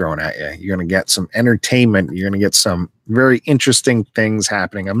content thrown at you. You're gonna get some entertainment. You're gonna get some very interesting things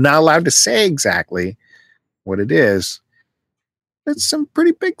happening. I'm not allowed to say exactly what it is. It's some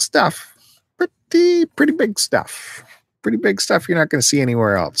pretty big stuff. Pretty big stuff. Pretty big stuff you're not going to see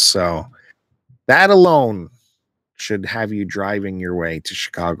anywhere else. So that alone should have you driving your way to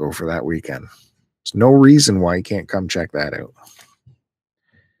Chicago for that weekend. There's no reason why you can't come check that out.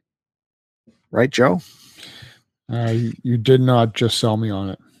 Right, Joe? You did not just sell me on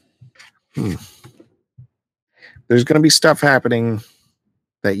it. There's going to be stuff happening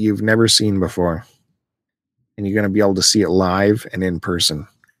that you've never seen before. And you're going to be able to see it live and in person.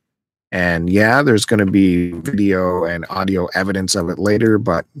 And yeah, there's going to be video and audio evidence of it later,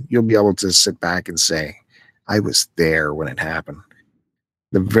 but you'll be able to sit back and say, I was there when it happened.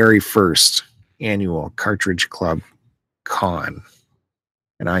 The very first annual Cartridge Club Con.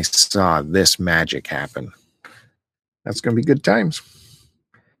 And I saw this magic happen. That's going to be good times.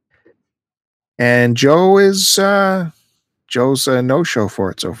 And Joe's a no-show for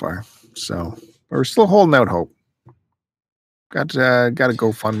it so far. So we're still holding out hope. Got to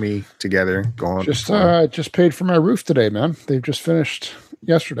GoFundMe together. Going just paid for my roof today, man. They've just finished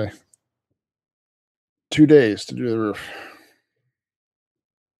yesterday. 2 days to do the roof.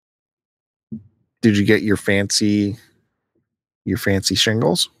 Did you get your fancy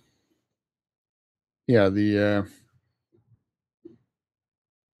shingles? Yeah,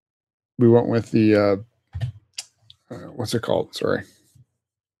 we went with the what's it called? Sorry.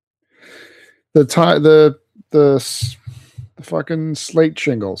 The fucking slate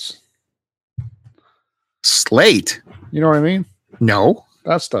shingles. Slate? You know what I mean? No.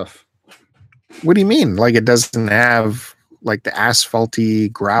 That stuff. What do you mean? Like it doesn't have like the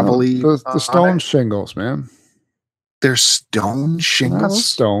asphalty, gravelly? No, the stone shingles, man. They're stone shingles? Not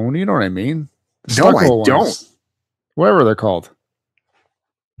stone, you know what I mean? No, I don't. Whatever they're called.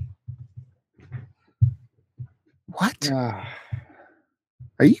 What? Are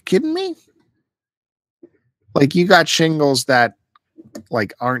you kidding me? Like you got shingles that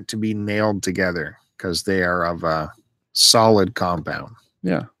like aren't to be nailed together because they are of a solid compound.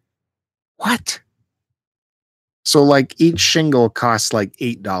 Yeah. What? So like each shingle costs like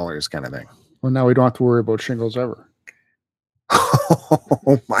 $8 kind of thing. Well, now we don't have to worry about shingles ever.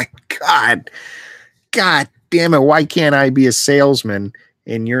 Oh my God. God damn it. Why can't I be a salesman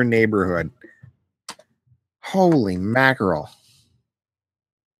in your neighborhood? Holy mackerel.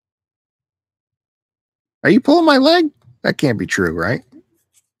 Are you pulling my leg? That can't be true, right?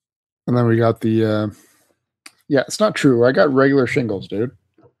 And then we got the, yeah, it's not true. I got regular shingles, dude.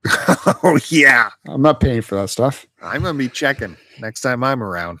 Oh, yeah. I'm not paying for that stuff. I'm going to be checking next time I'm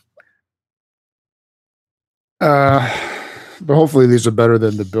around. But hopefully these are better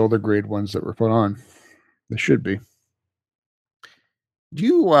than the builder grade ones that were put on. They should be. Do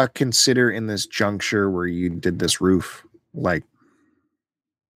you consider in this juncture where you did this roof, like,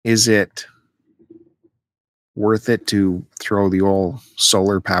 is it worth it to throw the old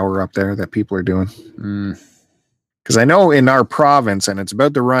solar power up there that people are doing? Because I know in our province, and it's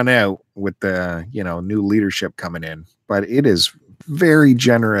about to run out with the new leadership coming in, but it is very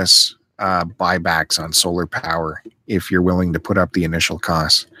generous buybacks on solar power if you're willing to put up the initial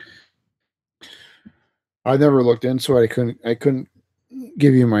costs. I never looked into it. I couldn't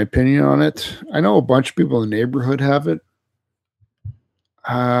give you my opinion on it. I know a bunch of people in the neighborhood have it.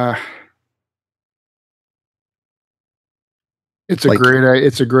 It's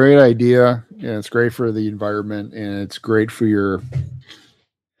a great idea, and it's great for the environment, and it's great for your,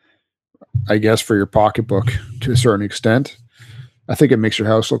 I guess, for your pocketbook to a certain extent. I think it makes your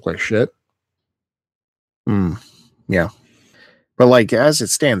house look like shit. Yeah. But like as it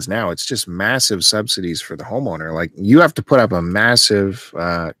stands now, it's just massive subsidies for the homeowner. Like you have to put up a massive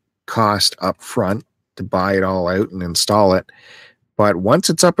cost up front to buy it all out and install it. But once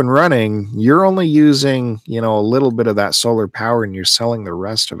it's up and running, you're only using, a little bit of that solar power and you're selling the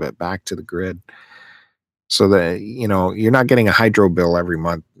rest of it back to the grid. So that, you're not getting a hydro bill every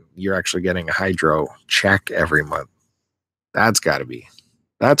month. You're actually getting a hydro check every month. That's gotta be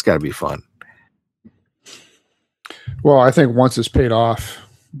fun. Well, I think once it's paid off,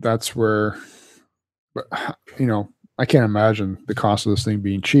 that's where, I can't imagine the cost of this thing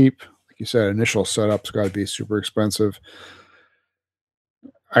being cheap. Like you said, initial setup's got to be super expensive.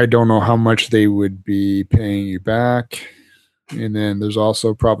 I don't know how much they would be paying you back. And then there's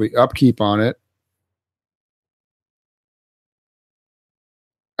also probably upkeep on it.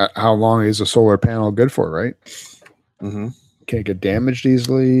 How long is a solar panel good for, right? Mm-hmm. Can't get damaged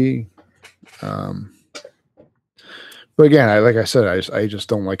easily. But again, like I said, I just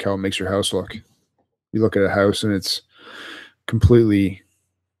don't like how it makes your house look. You look at a house and it's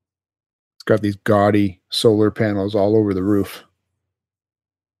got these gaudy solar panels all over the roof.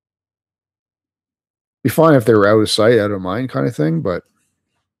 Be fine if they were out of sight, out of mind kind of thing, but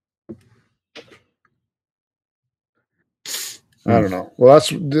I don't know. Well,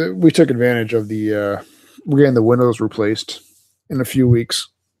 we took advantage of we're getting the windows replaced in a few weeks.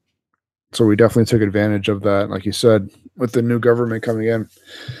 So we definitely took advantage of that. Like you said, with the new government coming in,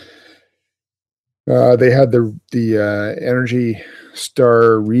 they had the Energy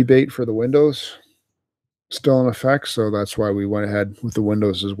Star rebate for the windows still in effect. So that's why we went ahead with the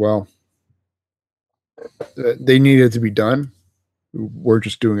windows as well. They needed to be done. We're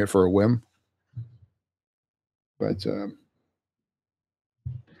just doing it for a whim. But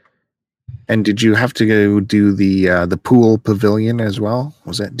and did you have to go do the pool pavilion as well?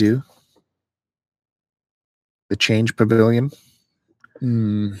 Was that due? The change pavilion?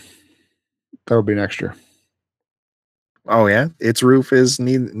 That'll be next year. Oh yeah, its roof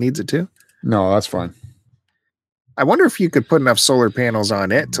needs it too. No, that's fine. I wonder if you could put enough solar panels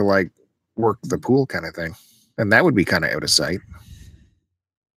on it to like work the pool kind of thing, and that would be kind of out of sight.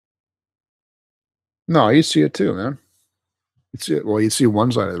 No, you see it too, man. You see it. Well, you see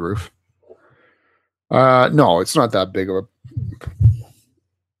one side of the roof. No, it's not that big of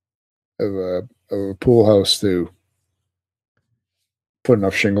a pool house to put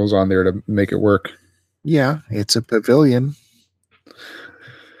enough shingles on there to make it work. Yeah, it's a pavilion.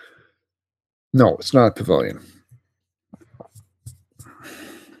 No, it's not a pavilion.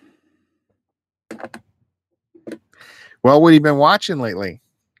 Well, what have you been watching lately?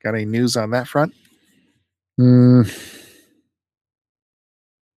 Got any news on that front? You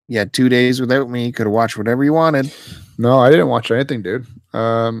had 2 days without me. You could have watched whatever you wanted. No, I didn't watch anything, dude.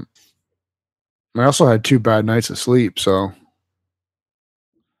 I also had 2 bad nights of sleep, so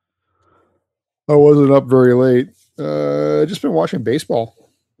I wasn't up very late. Just been watching baseball.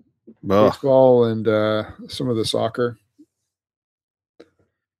 Baseball and some of the soccer.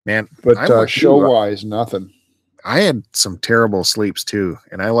 Man, but show-wise, nothing. I had some terrible sleeps too,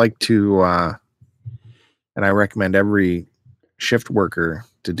 and I like to and I recommend every shift worker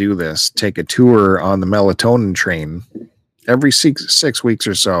to do this. Take a tour on the melatonin train every 6 weeks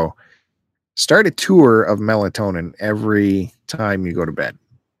or so. Start a tour of melatonin every time you go to bed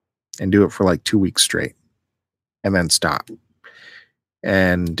and do it for like 2 weeks straight and then stop.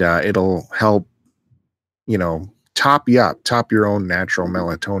 And it'll help, top you up, top your own natural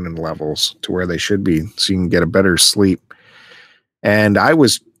melatonin levels to where they should be so you can get a better sleep. And I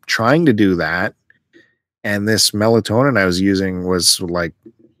was trying to do that. And this melatonin I was using was like,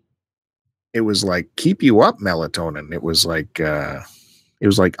 it was like keep you up melatonin. It was like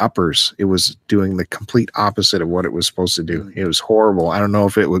uppers. It was doing the complete opposite of what it was supposed to do. It was horrible. I don't know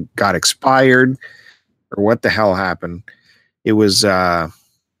if it got expired or what the hell happened. It was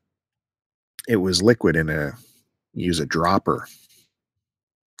liquid use a dropper,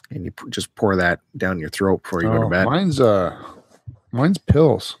 and you just pour that down your throat before you go to bed. Mine's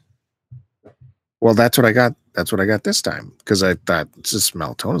pills. Well, that's what I got. That's what I got this time because I thought this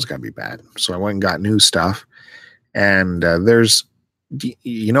melatonin's got to be bad. So I went and got new stuff. And there's,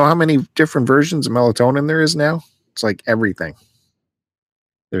 you know how many different versions of melatonin there is now? It's like everything.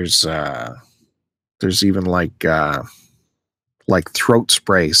 There's even like throat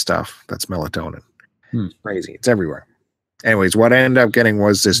spray stuff that's melatonin. Crazy. It's everywhere. Anyways, what I ended up getting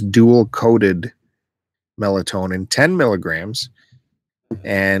was this dual coated melatonin, 10 milligrams.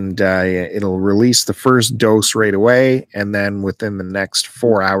 And it'll release the first dose right away. And then within the next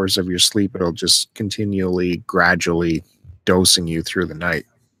 4 hours of your sleep, it'll just continually, gradually dosing you through the night.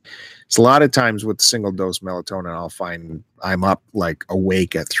 So a lot of times with single dose melatonin, I'll find I'm up like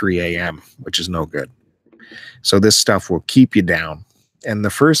awake at 3 a.m., which is no good. So this stuff will keep you down. And the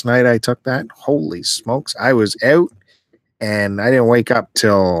first night I took that, holy smokes, I was out and I didn't wake up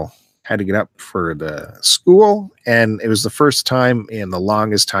till had to get up for the school. And it was the first time in the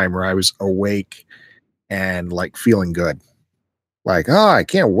longest time where I was awake and like feeling good. Like, oh, I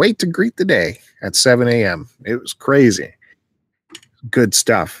can't wait to greet the day at 7 a.m. It was crazy. Good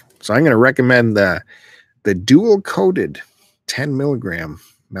stuff. So I'm going to recommend the dual coated 10 milligram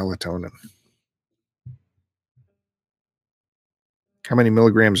melatonin. How many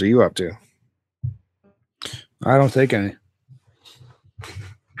milligrams are you up to? I don't take any.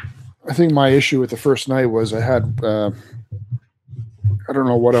 I think my issue with the first night was I had, I don't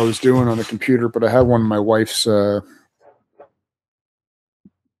know what I was doing on the computer, but I had one of my wife's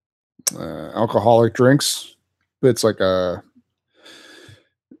alcoholic drinks. It's like there's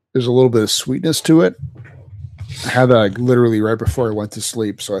a little bit of sweetness to it. I had that like literally right before I went to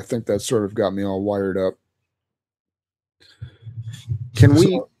sleep. So I think that sort of got me all wired up. Can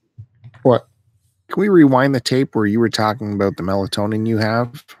we rewind the tape where you were talking about the melatonin you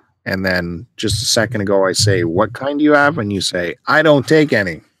have? And then just a second ago, I say, what kind do you have? And you say, I don't take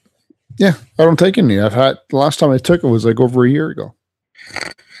any. Yeah, I don't take any. The last time I took it was like over a year ago.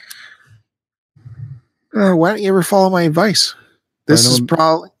 Why don't you ever follow my advice? This is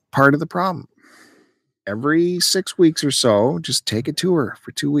probably part of the problem. Every 6 weeks or so, just take a tour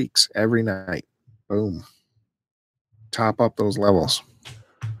for 2 weeks every night. Boom. Top up those levels.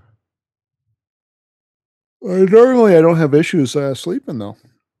 Normally, I don't have issues sleeping, though.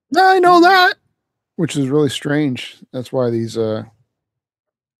 No, I know that. Which is really strange. That's why these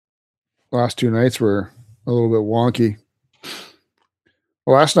last 2 nights were a little bit wonky.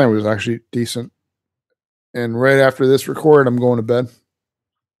 Well, last night was actually decent. And right after this record, I'm going to bed.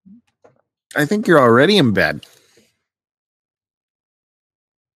 I think you're already in bed.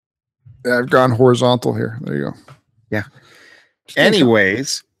 Yeah, I've gone horizontal here. There you go. Yeah.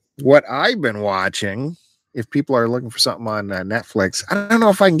 Anyways, what I've been watching, if people are looking for something on Netflix, I don't know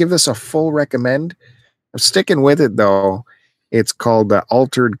if I can give this a full recommend. I'm sticking with it, though. It's called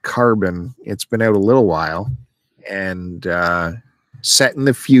Altered Carbon. It's been out a little while and set in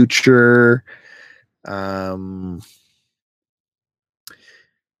the future.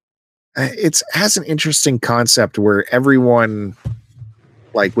 It has an interesting concept where everyone,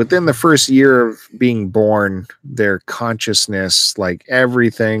 like within the first year of being born, their consciousness, like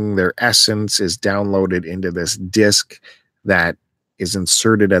everything, their essence is downloaded into this disc that is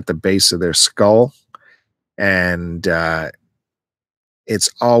inserted at the base of their skull. And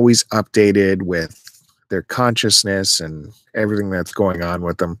it's always updated with their consciousness and everything that's going on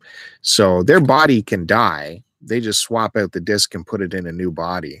with them. So their body can die. They just swap out the disc and put it in a new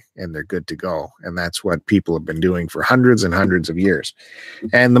body and they're good to go. And that's what people have been doing for hundreds and hundreds of years.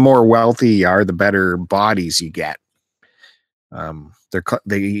 And the more wealthy you are, the better bodies you get.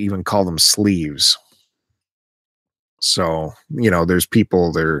 They even call them sleeves. So, there's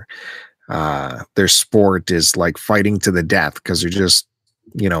people, their sport is like fighting to the death because they're just,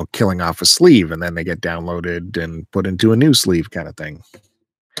 killing off a sleeve and then they get downloaded and put into a new sleeve kind of thing.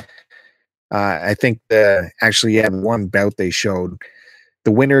 I think the one bout they showed,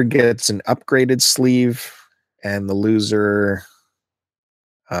 the winner gets an upgraded sleeve, and the loser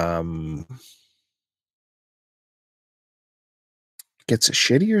gets a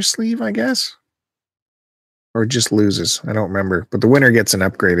shittier sleeve, I guess, or just loses. I don't remember, but the winner gets an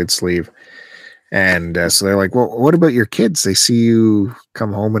upgraded sleeve. And so they're like, well, what about your kids? They see you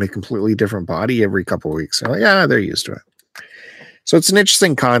come home in a completely different body every couple of weeks. They're like, yeah, they're used to it. So it's an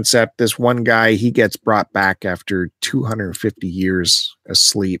interesting concept. This one guy, he gets brought back after 250 years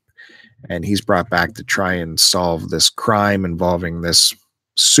asleep, and he's brought back to try and solve this crime involving this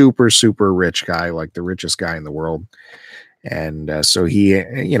super, super rich guy, like the richest guy in the world. And so he,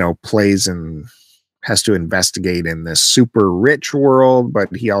 plays and has to investigate in this super rich world,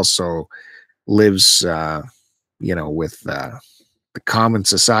 but he also lives, with the common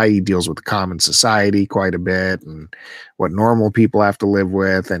society, deals with the common society quite a bit and what normal people have to live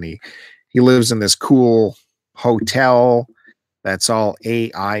with. And he lives in this cool hotel that's all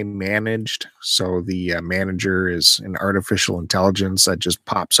AI managed. So the manager is an artificial intelligence that just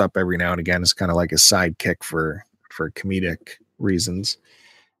pops up every now and again. It's kind of like a sidekick for comedic reasons.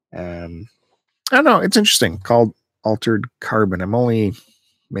 I don't know. It's interesting. Called Altered Carbon. I'm only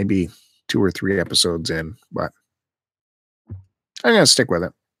maybe 2 or 3 episodes in, but I'm going to stick with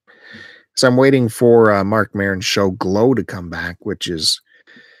it. So I'm waiting for Mark Maron's show Glow to come back, which is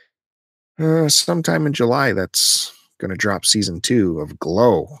sometime in July. That's going to drop season 2 of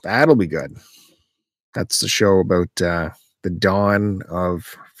Glow. That'll be good. That's the show about the dawn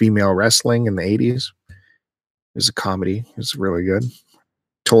of female wrestling in the 80s. It was a comedy. It's really good.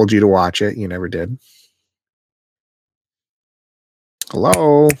 Told you to watch it. You never did.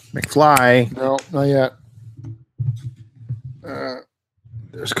 Hello, McFly. No, not yet.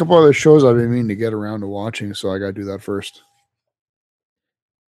 There's a couple other shows I've been meaning to get around to watching, so I got to do that first.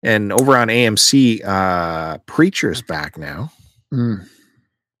 And over on AMC, Preacher's back now.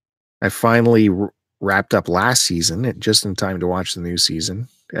 I finally wrapped up last season, just in time to watch the new season.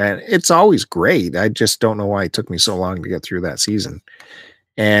 And it's always great. I just don't know why it took me so long to get through that season.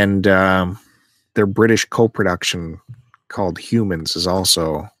 And their British co-production called Humans is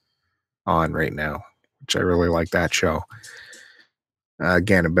also on right now, which I really like that show.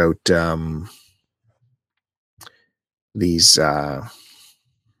 Again, about these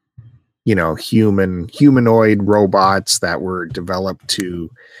humanoid robots that were developed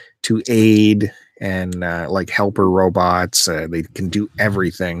to aid and like helper robots. They can do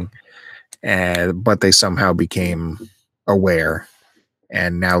everything, but they somehow became aware.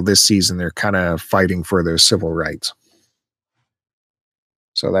 And now this season, they're kind of fighting for their civil rights.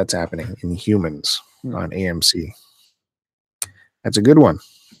 So that's happening in Humans on AMC. That's a good one.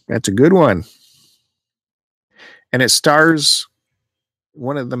 And it stars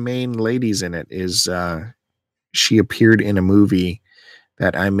one of the main ladies in it is she appeared in a movie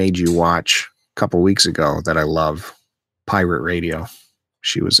that I made you watch a couple weeks ago that I love, Pirate Radio.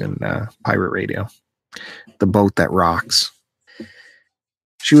 She was in Pirate Radio, The Boat That Rocks.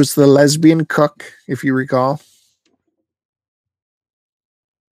 She was the lesbian cook, if you recall.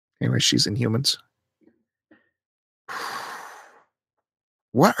 Anyway, she's in Humans.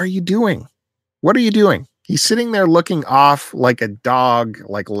 What are you doing? He's sitting there looking off like a dog,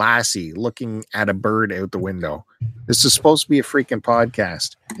 like Lassie, looking at a bird out the window. This is supposed to be a freaking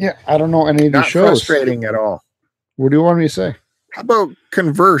podcast. Yeah, I don't know any of these shows. Not frustrating at all. What do you want me to say? How about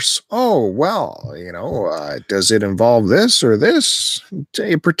converse? Oh, well, does it involve this or this?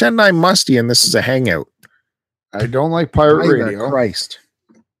 Pretend I'm Musty and this is a hangout. I don't like Pirate Radio. Christ.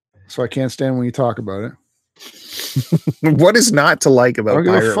 So I can't stand when you talk about it. What is not to like about Pirate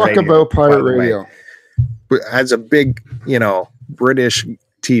Radio? I don't give a fuck about Pirate Radio. As a big, British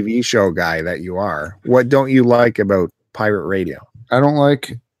TV show guy that you are, what don't you like about Pirate Radio? I don't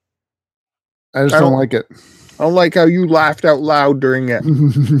like it. I don't like it. I don't like how you laughed out loud during it.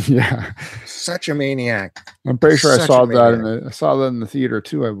 Yeah. Such a maniac. I'm pretty sure I saw that in the theater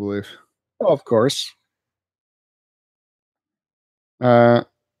too, I believe. Oh, of course. I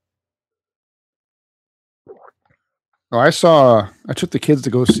took the kids to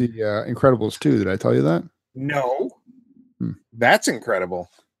go see Incredibles 2. Did I tell you that? No. That's incredible.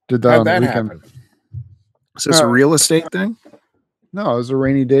 Did that happen? Is this a real estate thing? No, it was a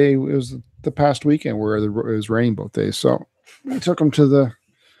rainy day. It was the past weekend where it was raining both days. So we took them to the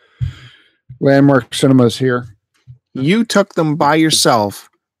Landmark Cinemas here. You took them by yourself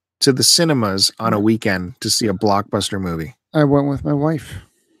to the cinemas on a weekend to see a blockbuster movie. I went with my wife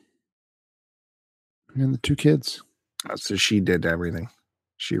and the 2 kids. So she did everything.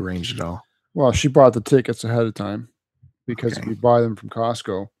 She arranged it all. Well, she bought the tickets ahead of time because if you buy them from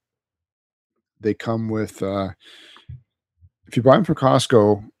Costco, they come with, if you buy them from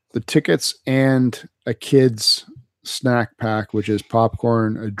Costco, the tickets and a kid's snack pack, which is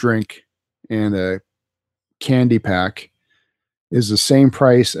popcorn, a drink, and a candy pack, is the same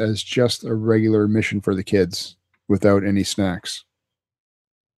price as just a regular admission for the kids without any snacks.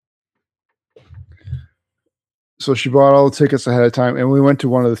 So she bought all the tickets ahead of time, and we went to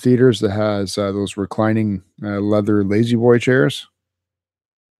one of the theaters that has those reclining leather lazy boy chairs.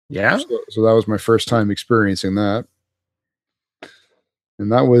 Yeah. So that was my first time experiencing that.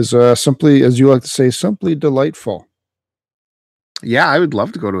 And that was simply, as you like to say, simply delightful. Yeah, I would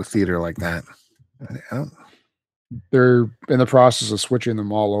love to go to a theater like that. They're in the process of switching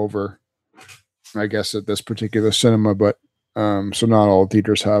them all over, I guess, at this particular cinema, but so not all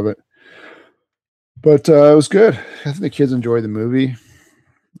theaters have it. But it was good. I think the kids enjoyed the movie.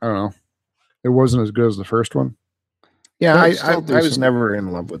 I don't know. It wasn't as good as the first one. Yeah, I was never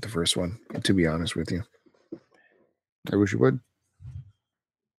in love with the first one, to be honest with you. I wish you would.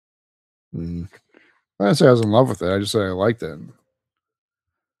 I didn't say I was in love with it. I just said I liked it.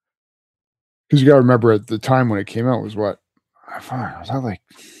 Because you got to remember at the time when it came out was what? Was that like,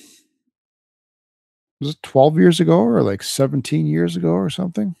 was it 12 years ago or like 17 years ago or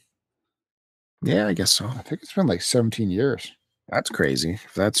something? Yeah, I guess so. I think it's been like 17 years. That's crazy,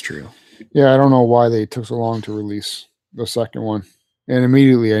 if that's true. Yeah, I don't know why they took so long to release the second one. And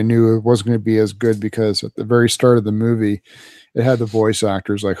immediately I knew it wasn't going to be as good because at the very start of the movie, it had the voice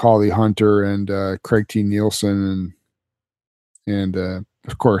actors like Holly Hunter and Craig T. Nielsen and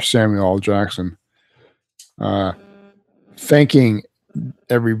of course, Samuel L. Jackson, thanking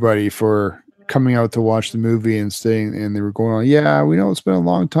everybody for coming out to watch the movie and staying. And they were going on, yeah, we know it's been a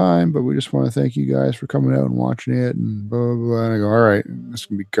long time, but we just want to thank you guys for coming out and watching it and blah, blah, blah. And I go, all right, this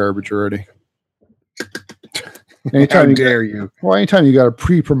can be garbage already. Anytime How dare you? Well, anytime you got to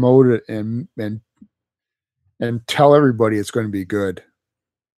pre-promote it and tell everybody it's going to be good.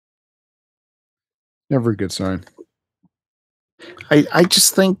 Never a good sign. I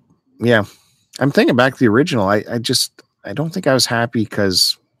just think, yeah, I'm thinking back to the original. I don't think I was happy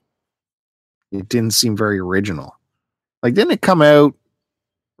because it didn't seem very original. Like, didn't it come out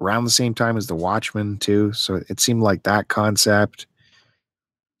around the same time as The Watchmen too? So it seemed like that concept,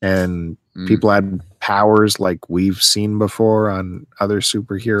 and people had powers like we've seen before on other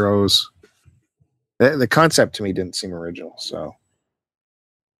superheroes. The concept to me didn't seem original. So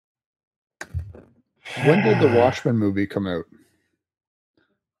when did the Watchmen movie come out?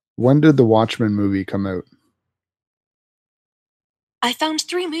 When did the Watchmen movie come out? I found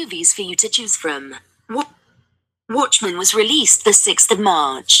 3 movies for you to choose from. Watchmen was released the 6th of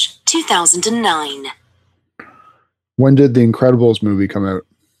March, 2009. When did The Incredibles movie come out?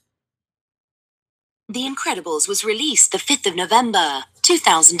 The Incredibles was released the 5th of November,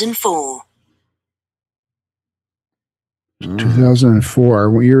 2004. 2004.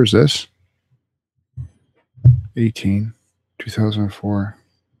 What year is this? 18. 2004.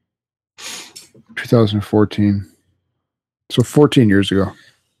 2014. So 14 years ago.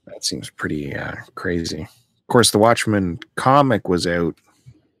 that seems pretty crazy. Of course, the Watchmen comic was out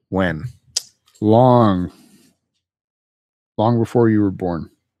when? Long before you were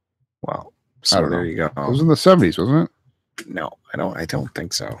born. Well, so there you go. It was in the 70s, wasn't it? No, I don't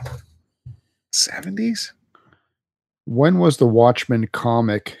think so. 70s? When was the Watchmen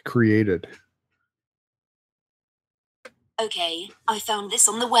comic created? Okay, I found this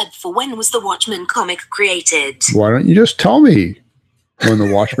on the web for when was the Watchmen comic created. Why don't you just tell me when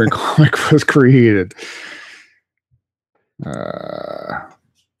the Watchmen comic was created?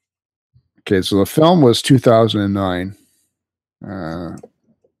 Okay, so the film was 2009.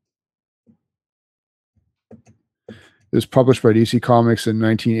 It was published by DC Comics in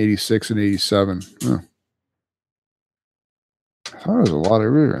 1986 and 87. Huh. I thought it was a lot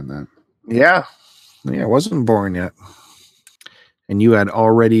earlier than that. Yeah, I wasn't born yet. And you had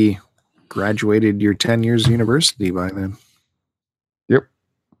already graduated your 10 years of university by then. Yep.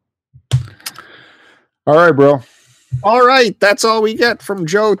 All right, bro. All right, that's all we get from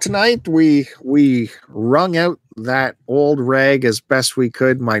Joe tonight. We wrung out that old rag as best we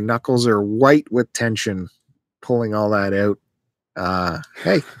could. My knuckles are white with tension pulling all that out.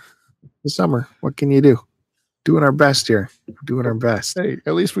 Hey, the summer, what can you do? Doing our best here. Doing our best. Hey,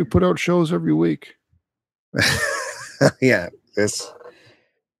 at least we put out shows every week. Yeah, it's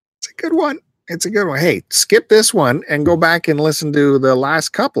a good one. It's a good one. Hey, skip this one and go back and listen to the last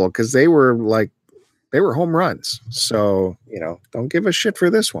couple because they were home runs. So, don't give a shit for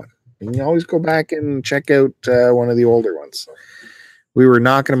this one. You can always go back and check out one of the older ones. We were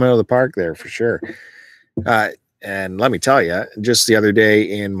knocking them out of the park there for sure. And let me tell you, just the other day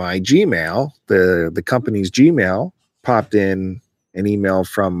in my Gmail, the company's Gmail popped in an email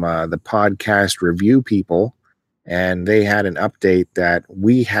from the podcast review people, and they had an update that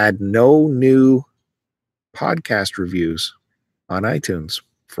we had no new podcast reviews on iTunes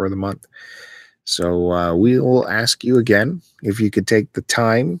for the month. So we will ask you again if you could take the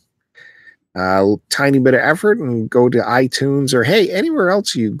time, tiny bit of effort, and go to iTunes or, hey, anywhere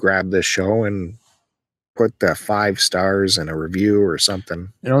else you grab this show and put the 5 stars and a review or something.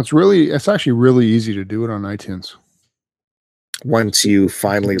 It's actually really easy to do it on iTunes. Once you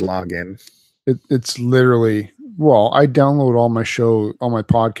finally log in. It's literally, well, I download all my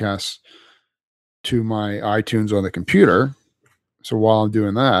podcasts to my iTunes on the computer. So while I'm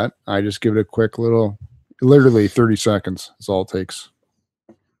doing that, I just give it a quick little, literally 30 seconds. That's all it takes.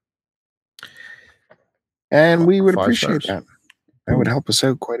 And we would 5 appreciate stars. that. That would help us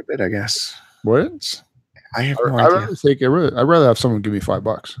out quite a bit, I guess. What? I have no I'd idea. rather have someone give me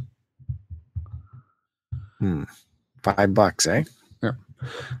 $5. $5, eh? Yeah.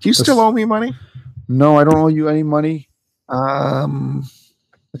 Do you still owe me money? No, I don't owe you any money.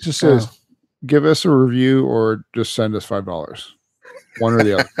 It just says give us a review or just send us $5. One or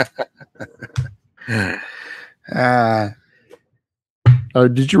the other.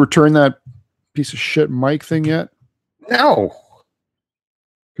 Did you return that piece of shit mic thing yet? No.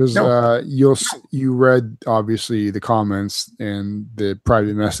 Because you read obviously the comments and the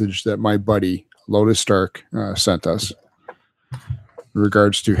private message that my buddy Lotus Stark sent us in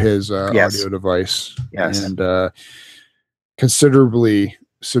regards to his audio device. Yes. And considerably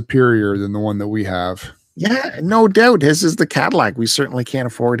superior than the one that we have. Yeah, no doubt. His is the Cadillac. We certainly can't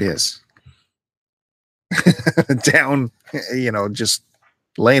afford his. Down, just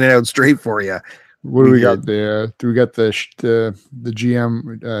laying it out straight for you. What do we got there? We got the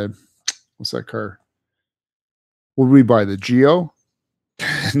GM. What's that car? What did we buy? The Geo?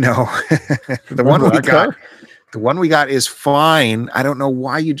 No, the one we got is fine. I don't know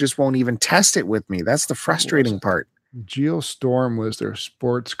why you just won't even test it with me. That's the frustrating part. Geo Storm was their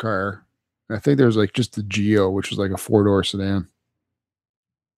sports car. I think there's like just the Geo, which was like a 4-door sedan.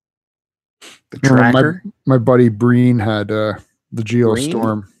 The Tracker. My buddy Breen had the Geo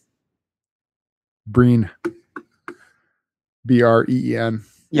Storm. Breen. Breen.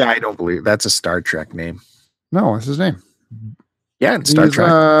 Yeah, I don't believe that's a Star Trek name. No, that's his name. Yeah, it's Star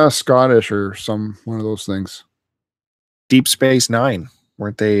Trek. Scottish or one of those things. Deep Space Nine.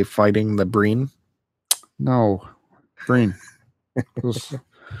 Weren't they fighting the Breen? No, Breen.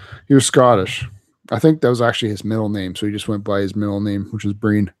 He was Scottish. I think that was actually his middle name, so he just went by his middle name, which was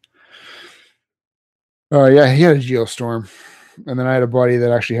Breen. Yeah, he had a Geo Storm. And then I had a buddy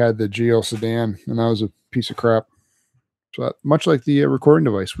that actually had the Geo sedan, and that was a piece of crap. So much like the recording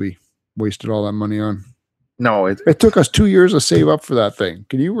device we wasted all that money on. No, it took us 2 years to save up for that thing.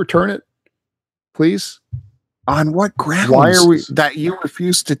 Can you return it, please? On what grounds? Why are we that you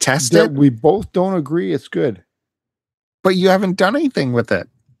refuse to test it? We both don't agree it's good. But you haven't done anything with it.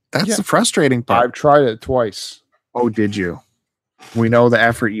 That's the frustrating part. I've tried it twice. Oh, did you? We know the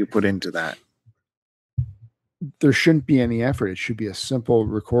effort you put into that. There shouldn't be any effort. It should be a simple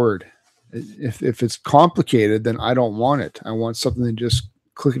record. If it's complicated, then I don't want it. I want something that just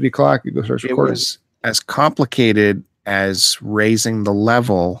clickety-clack, it starts recording. It was as complicated as raising the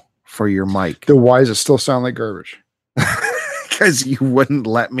level for your mic. Then why does it still sound like garbage? Because you wouldn't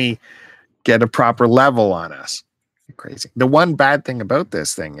let me get a proper level on us. Crazy. The one bad thing about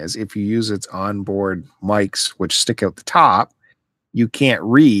this thing is if you use its onboard mics, which stick out the top, you can't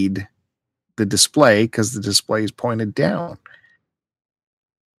read the display because the display is pointed down.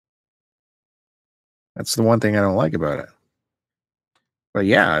 That's the one thing I don't like about it. But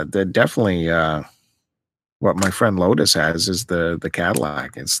yeah, definitely what my friend Lotus has is the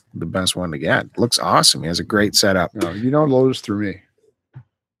Cadillac. It's the best one to get. It looks awesome. He has a great setup. No, you know Lotus through me.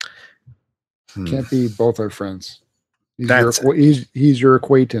 Can't be both our friends. He's your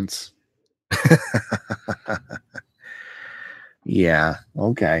acquaintance. Yeah.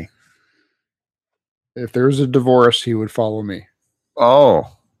 Okay. If there's a divorce, he would follow me.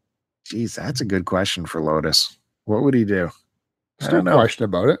 Oh, geez, that's a good question for Lotus. What would he do? I don't know. Question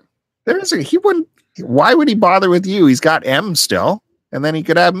about it. He wouldn't. Why would he bother with you? He's got M still, and then he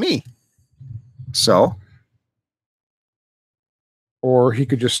could have me. So. Or he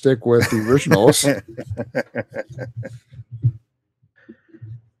could just stick with the originals.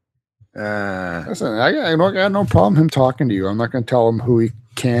 Listen, I got no problem him talking to you. I'm not going to tell him who he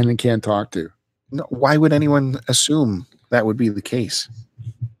can and can't talk to. No, why would anyone assume that would be the case?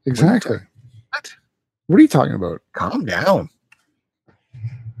 Exactly. What are you talking about? Calm down.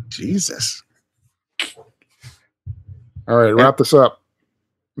 Jesus. All right, wrap this up.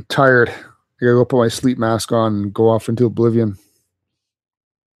 I'm tired. I gotta go put my sleep mask on and go off into oblivion.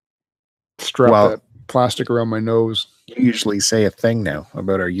 Strap that plastic around my nose. You usually say a thing now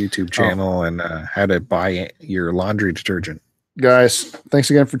about our YouTube channel and how to buy your laundry detergent. Guys, thanks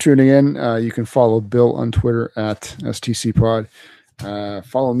again for tuning in. You can follow Bill on Twitter at STCPod.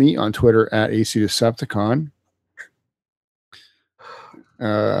 Follow me on Twitter at ACDecepticon.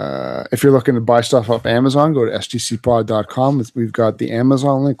 If you're looking to buy stuff off Amazon, go to stcpod.com. We've got the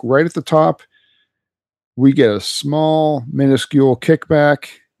Amazon link right at the top. We get a small, minuscule kickback.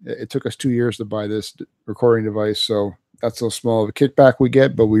 It took us 2 years to buy this recording device, so that's so small of a kickback we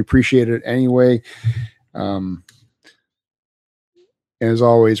get, but we appreciate it anyway. As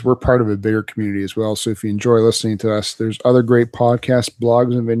always, we're part of a bigger community as well. So if you enjoy listening to us, there's other great podcasts,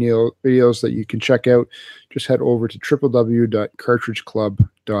 blogs, and videos that you can check out. Just head over to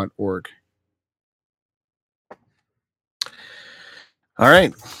www.cartridgeclub.org. All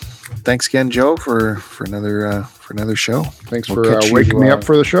right. Thanks again, Joe, for another show. Thanks for waking me up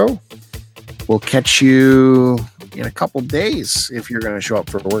for the show. We'll catch you in a couple days if you're going to show up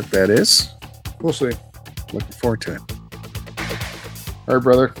for work, that is. We'll see. Looking forward to it. All right,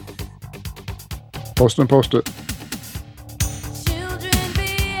 brother. Post it.